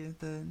last year.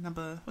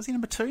 Was he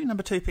number two?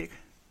 Number 2 pick.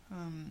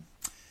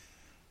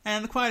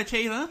 And the quiet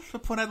achiever for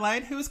Port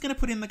Adelaide, who is going to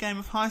put in the game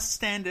of high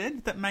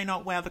standard that may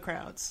not wow the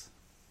crowds?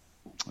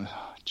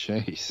 Oh,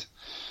 jeez.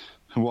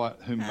 What?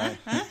 Who may?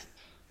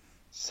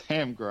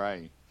 Sam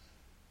Gray.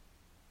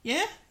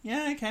 Yeah,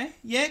 okay.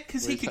 Yeah,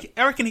 because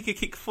I reckon he could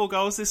kick 4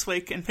 goals this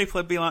week and people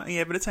would be like,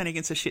 yeah, but it's only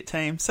against a shit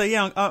team. So,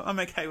 yeah, I'm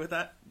okay with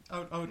that. I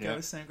would go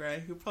with Sam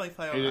Gray. He'll probably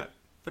play all right,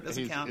 but it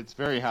doesn't count. It's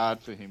very hard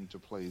for him to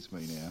please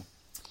me now.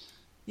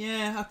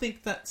 Yeah, I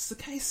think that's the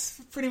case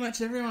for pretty much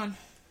everyone,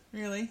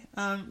 really.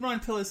 Ryan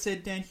Pillars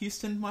said Dan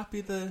Houston might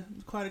be the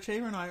quiet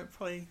achiever, and I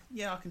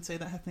can see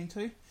that happening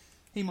too.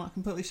 He might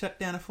completely shut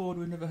down a forward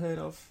we've never heard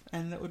of,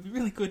 and that would be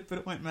really good, but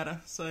it won't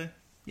matter. So,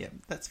 yeah,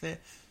 that's fair.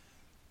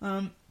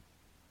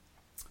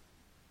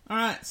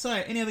 Alright, so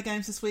any other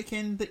games this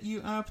weekend that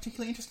you are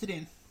particularly interested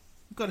in?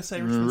 I've got to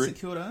say Richmond St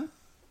Kilda.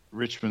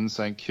 Richmond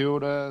St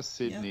Kilda,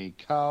 Sydney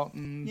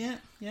Carlton.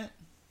 Yeah.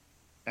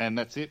 And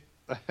that's it.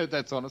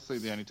 That's honestly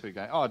the only 2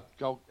 games. Oh,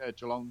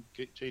 Geelong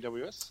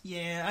GWS?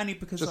 Yeah, only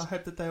because I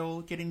hope that they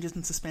all get injured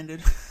and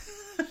suspended.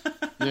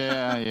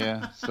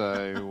 Yeah.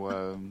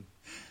 So,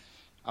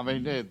 I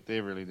mean,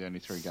 they're really the only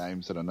 3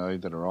 games that I know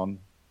that are on.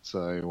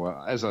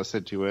 So, as I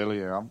said to you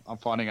earlier, I'm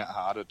finding it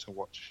harder to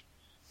watch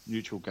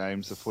neutral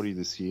games of footy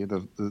this year.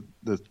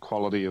 The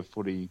quality of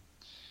footy,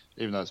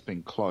 even though it's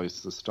been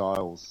close, the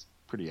style's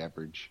pretty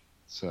average.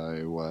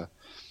 So,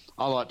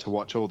 I like to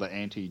watch all the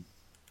anti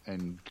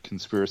and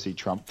conspiracy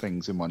Trump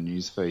things in my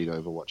news feed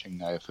over watching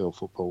AFL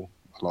football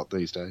a lot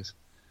these days.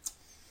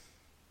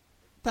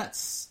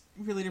 That's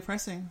really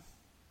depressing.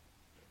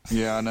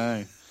 Yeah, I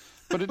know.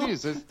 But it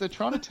is. They're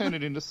trying to turn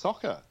it into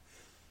soccer.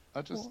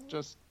 I just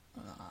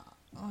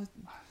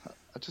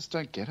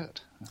don't get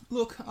it.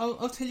 Look,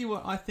 I'll tell you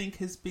what I think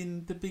has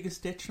been the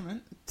biggest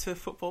detriment to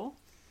football,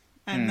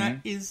 and that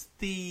is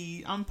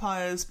the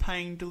umpires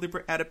paying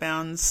deliberate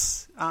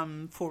out-of-bounds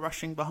for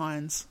rushing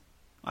behinds.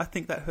 I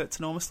think that hurts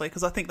enormously,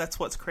 because I think that's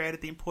what's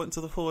created the importance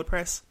of the forward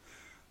press.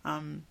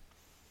 And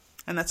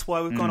that's why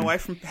we've gone away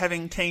from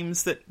having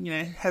teams that,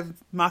 have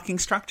marking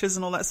structures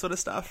and all that sort of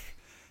stuff.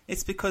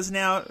 It's because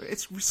now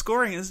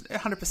scoring is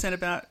 100%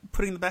 about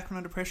putting the backman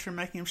under pressure and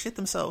making them shit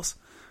themselves.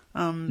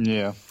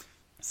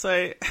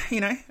 So,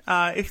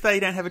 if they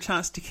don't have a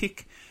chance to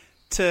kick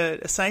to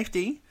a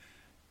safety,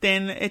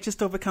 then it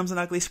just all becomes an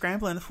ugly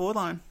scramble in the forward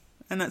line.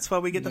 And that's why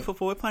we get the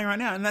football we're playing right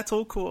now. And that's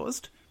all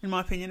caused, in my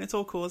opinion,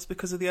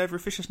 because of the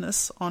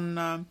over-efficientness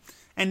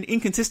and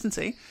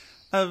inconsistency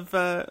of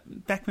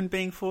backmen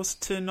being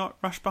forced to not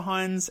rush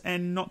behinds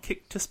and not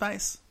kick to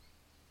space.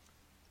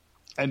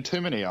 And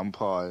too many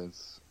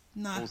umpires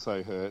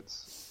also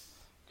hurts,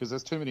 because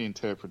there's too many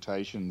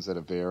interpretations that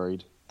are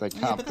varied. They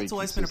can't but that's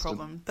always been a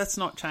problem. That's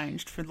not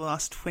changed for the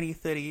last 20,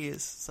 30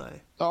 years.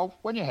 So,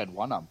 when you had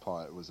one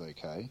umpire, it was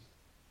okay.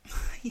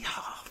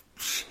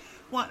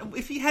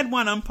 If you had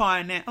one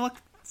umpire now, like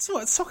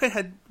soccer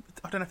had,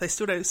 I don't know if they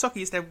still do. Soccer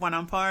used to have one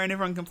umpire, and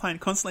everyone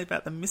complained constantly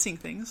about them missing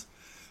things.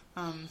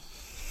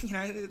 It's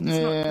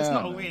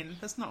not a win.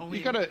 That's not a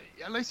win.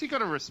 At least you got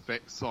to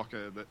respect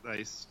soccer that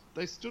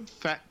they stood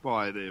fat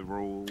by their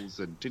rules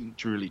and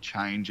didn't really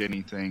change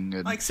anything.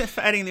 And... except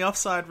for adding the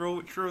offside rule,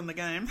 which ruined the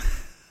game.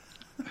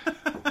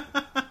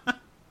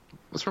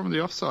 What's wrong with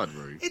the offside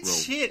rule?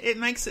 It's shit. It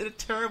makes it a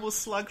terrible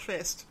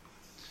slugfest.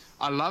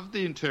 I love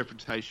the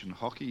interpretation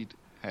hockey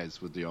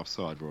has with the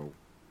offside rule.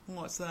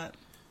 What's that?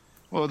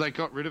 Well, they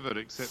got rid of it,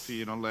 except for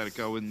you're not allowed to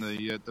go in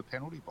the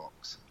penalty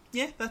box.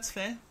 Yeah, that's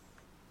fair.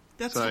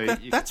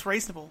 That's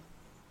reasonable.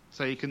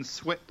 So you can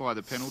sweat by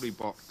the penalty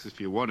box if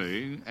you want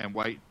to, and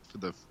wait for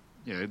the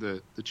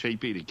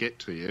cheapie to get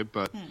to you,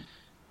 but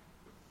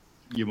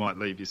you might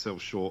leave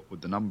yourself short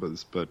with the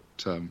numbers. But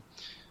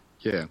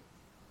yeah.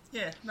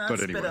 Yeah, no,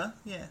 that's better.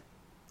 Yeah.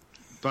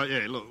 But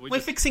yeah, look,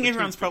 we're fixing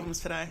everyone's problems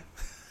today.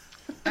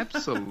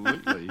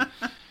 Absolutely.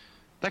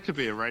 That could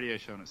be a radio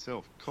show in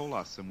itself. Call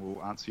us and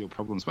we'll answer your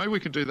problems. Maybe we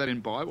could do that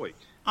in bye week.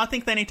 I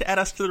think they need to add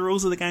us to the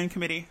rules of the game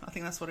committee. I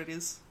think that's what it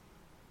is.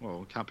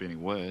 Well, it can't be any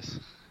worse.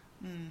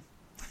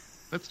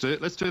 Let's do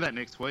it. Let's do that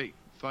next week.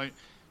 Phone.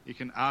 You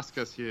can ask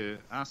us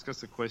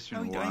a question.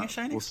 Are we doing a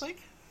show next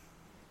week?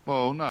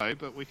 Well, no,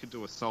 but we could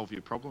do a solve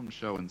your problem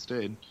show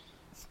instead.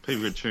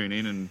 People could tune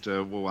in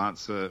and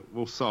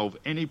we'll solve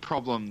any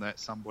problem that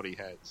somebody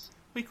has.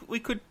 We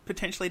could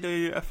potentially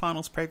do a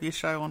finals preview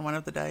show on one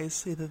of the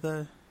days, either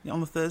the on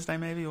the Thursday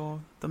maybe, or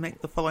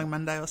the following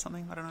Monday or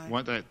something. I don't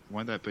know.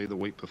 Won't that be the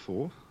week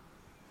before? What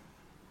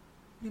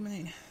do you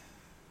mean?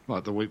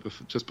 Like the week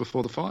before, just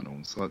before the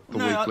finals, like the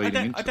No, week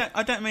leading into.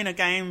 I don't mean a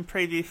game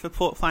preview for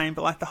Port Fane,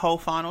 but like the whole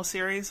final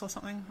series or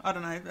something. I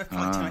don't know.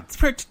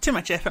 That's like too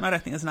much effort. And I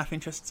don't think there's enough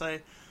interest. So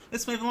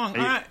let's move along.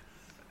 All right.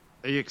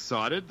 Are you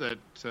excited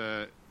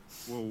that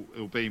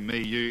it'll be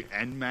me, you,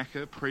 and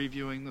Macca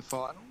previewing the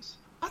finals?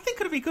 I think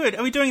it'll be good.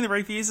 Are we doing the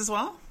reviews as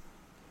well?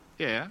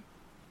 Yeah.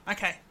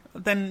 Okay.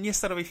 Then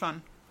yes, that'll be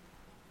fun.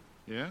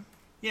 Yeah.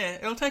 Yeah,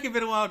 it'll take a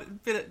bit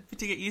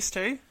to get used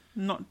to.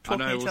 Not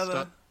talking to each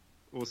other.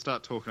 We'll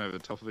start talking over the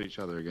top of each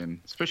other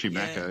again, especially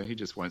Macca. He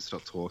just won't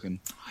stop talking.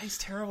 Oh, he's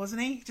terrible, isn't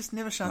he? He just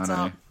never shuts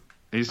up.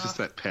 He's just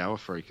that power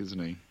freak, isn't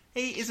he?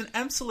 He is an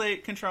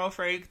absolute control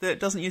freak that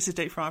doesn't use his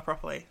deep fryer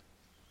properly.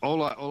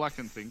 All I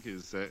can think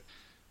is that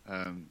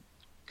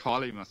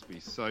Kylie must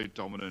be so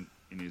dominant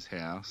in his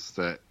house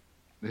that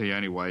the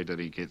only way that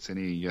he gets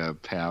any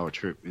power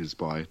trip is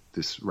by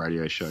this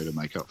radio show to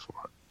make up for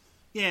it.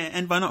 Yeah,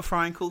 and by not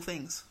frying cool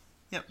things.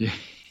 Yep. Yeah.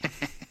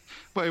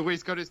 Well,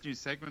 he's got his new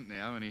segment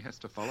now, and he has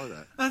to follow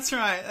that. That's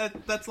right.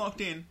 That's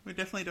locked in. We're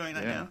definitely doing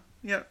that now.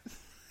 Yep.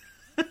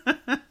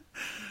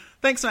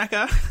 Thanks,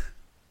 Macca.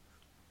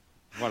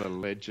 What a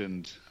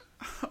legend.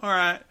 All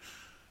right.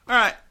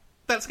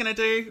 That's going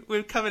to do.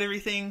 We've covered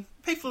everything.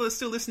 People are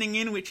still listening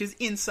in, which is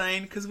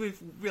insane, because we've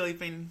really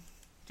been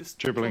just...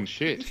 dribbling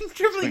shit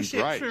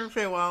shit for a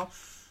fair while.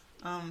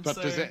 But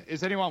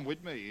is anyone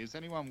with me? Is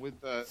anyone with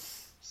the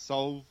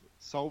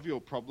Solve Your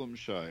Problem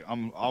show?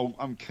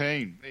 I'm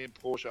keen. Me and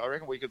Portia, I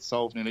reckon we could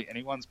solve nearly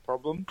anyone's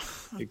problem,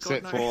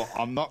 except for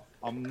I'm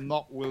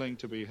not willing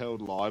to be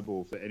held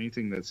liable for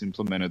anything that's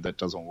implemented that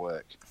doesn't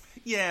work.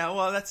 Yeah,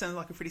 well, that sounds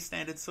like a pretty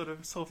standard sort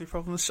of Solve Your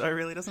Problems show,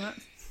 really, doesn't it?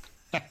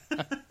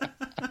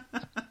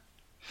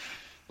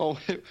 Well,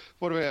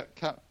 what about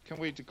can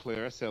we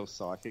declare ourselves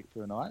psychic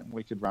for a night, and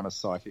we could run a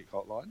psychic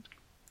hotline?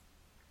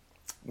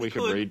 We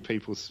could read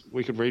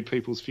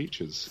people's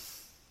futures.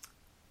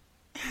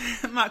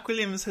 Mark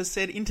Williams has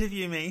said,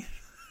 interview me.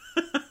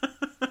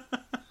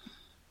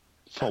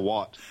 For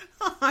what?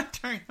 I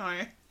don't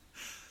know.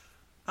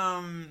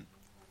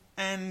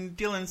 And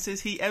Dylan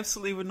says he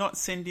absolutely would not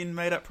send in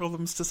made-up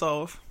problems to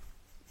solve.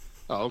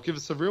 Oh, give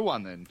us a real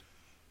one then.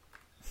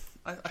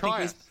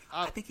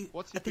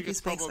 What's your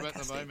biggest problem at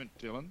the moment,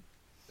 Dylan?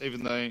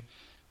 Even though,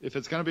 if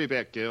it's going to be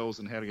about girls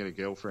and how to get a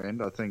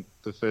girlfriend, I think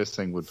the first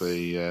thing would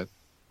be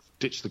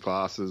ditch the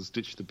glasses,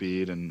 ditch the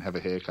beard, and have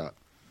a haircut.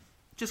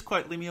 Just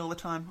quote Limmy all the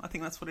time. I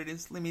think that's what it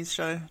is. Limmy's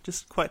show.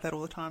 Just quote that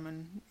all the time,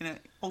 and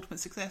ultimate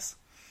success.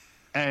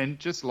 And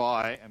just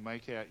lie and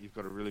make out you've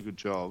got a really good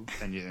job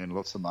and you earn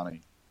lots of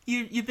money.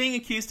 You're being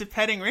accused of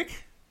padding,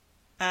 Rick.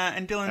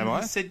 And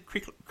Dylan said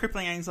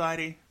crippling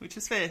anxiety, which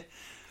is fair.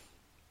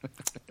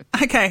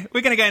 Okay,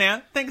 we're going to go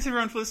now. Thanks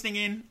everyone for listening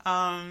in.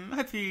 I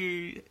hope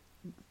you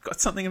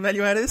got something of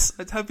value out of this.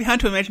 It'd be hard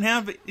to imagine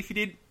how, but if you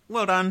did,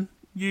 well done.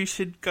 You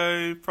should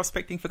go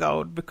prospecting for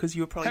gold because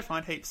you'll probably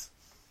find heaps.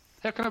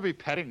 How can I be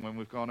padding when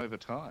we've gone over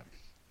time?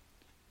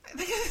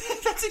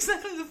 That's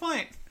exactly the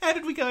point. How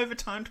did we go over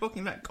time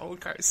talking about Gold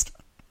Coast?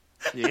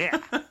 Yeah.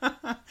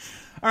 All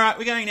right,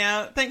 we're going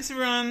now. Thanks,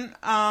 everyone.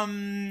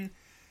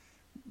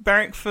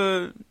 Barrick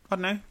for, I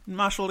don't know,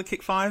 Marshall to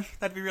kick 5.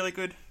 That'd be really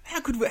good.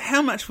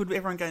 How much would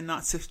everyone go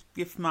nuts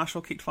if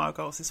Marshall kicked 5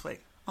 goals this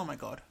week? Oh, my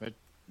God.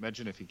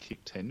 Imagine if he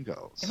kicked 10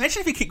 goals.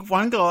 Imagine if he kicked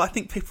 1 goal. I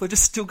think people would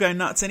just still go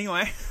nuts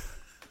anyway.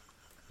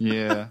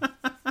 Yeah.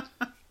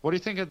 What do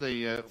you think of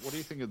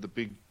the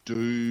big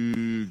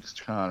Doogs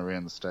chant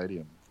around the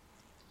stadium?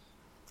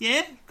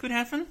 Yeah, could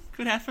happen.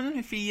 Could happen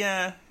if he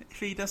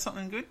does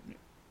something good.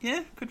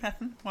 Yeah, could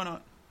happen. Why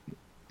not?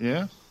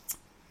 Yeah.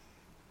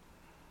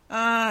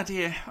 Ah,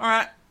 dear. All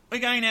right, we're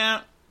going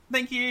now.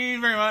 Thank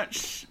you very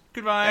much.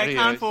 Goodbye.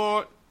 Can't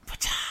Fort.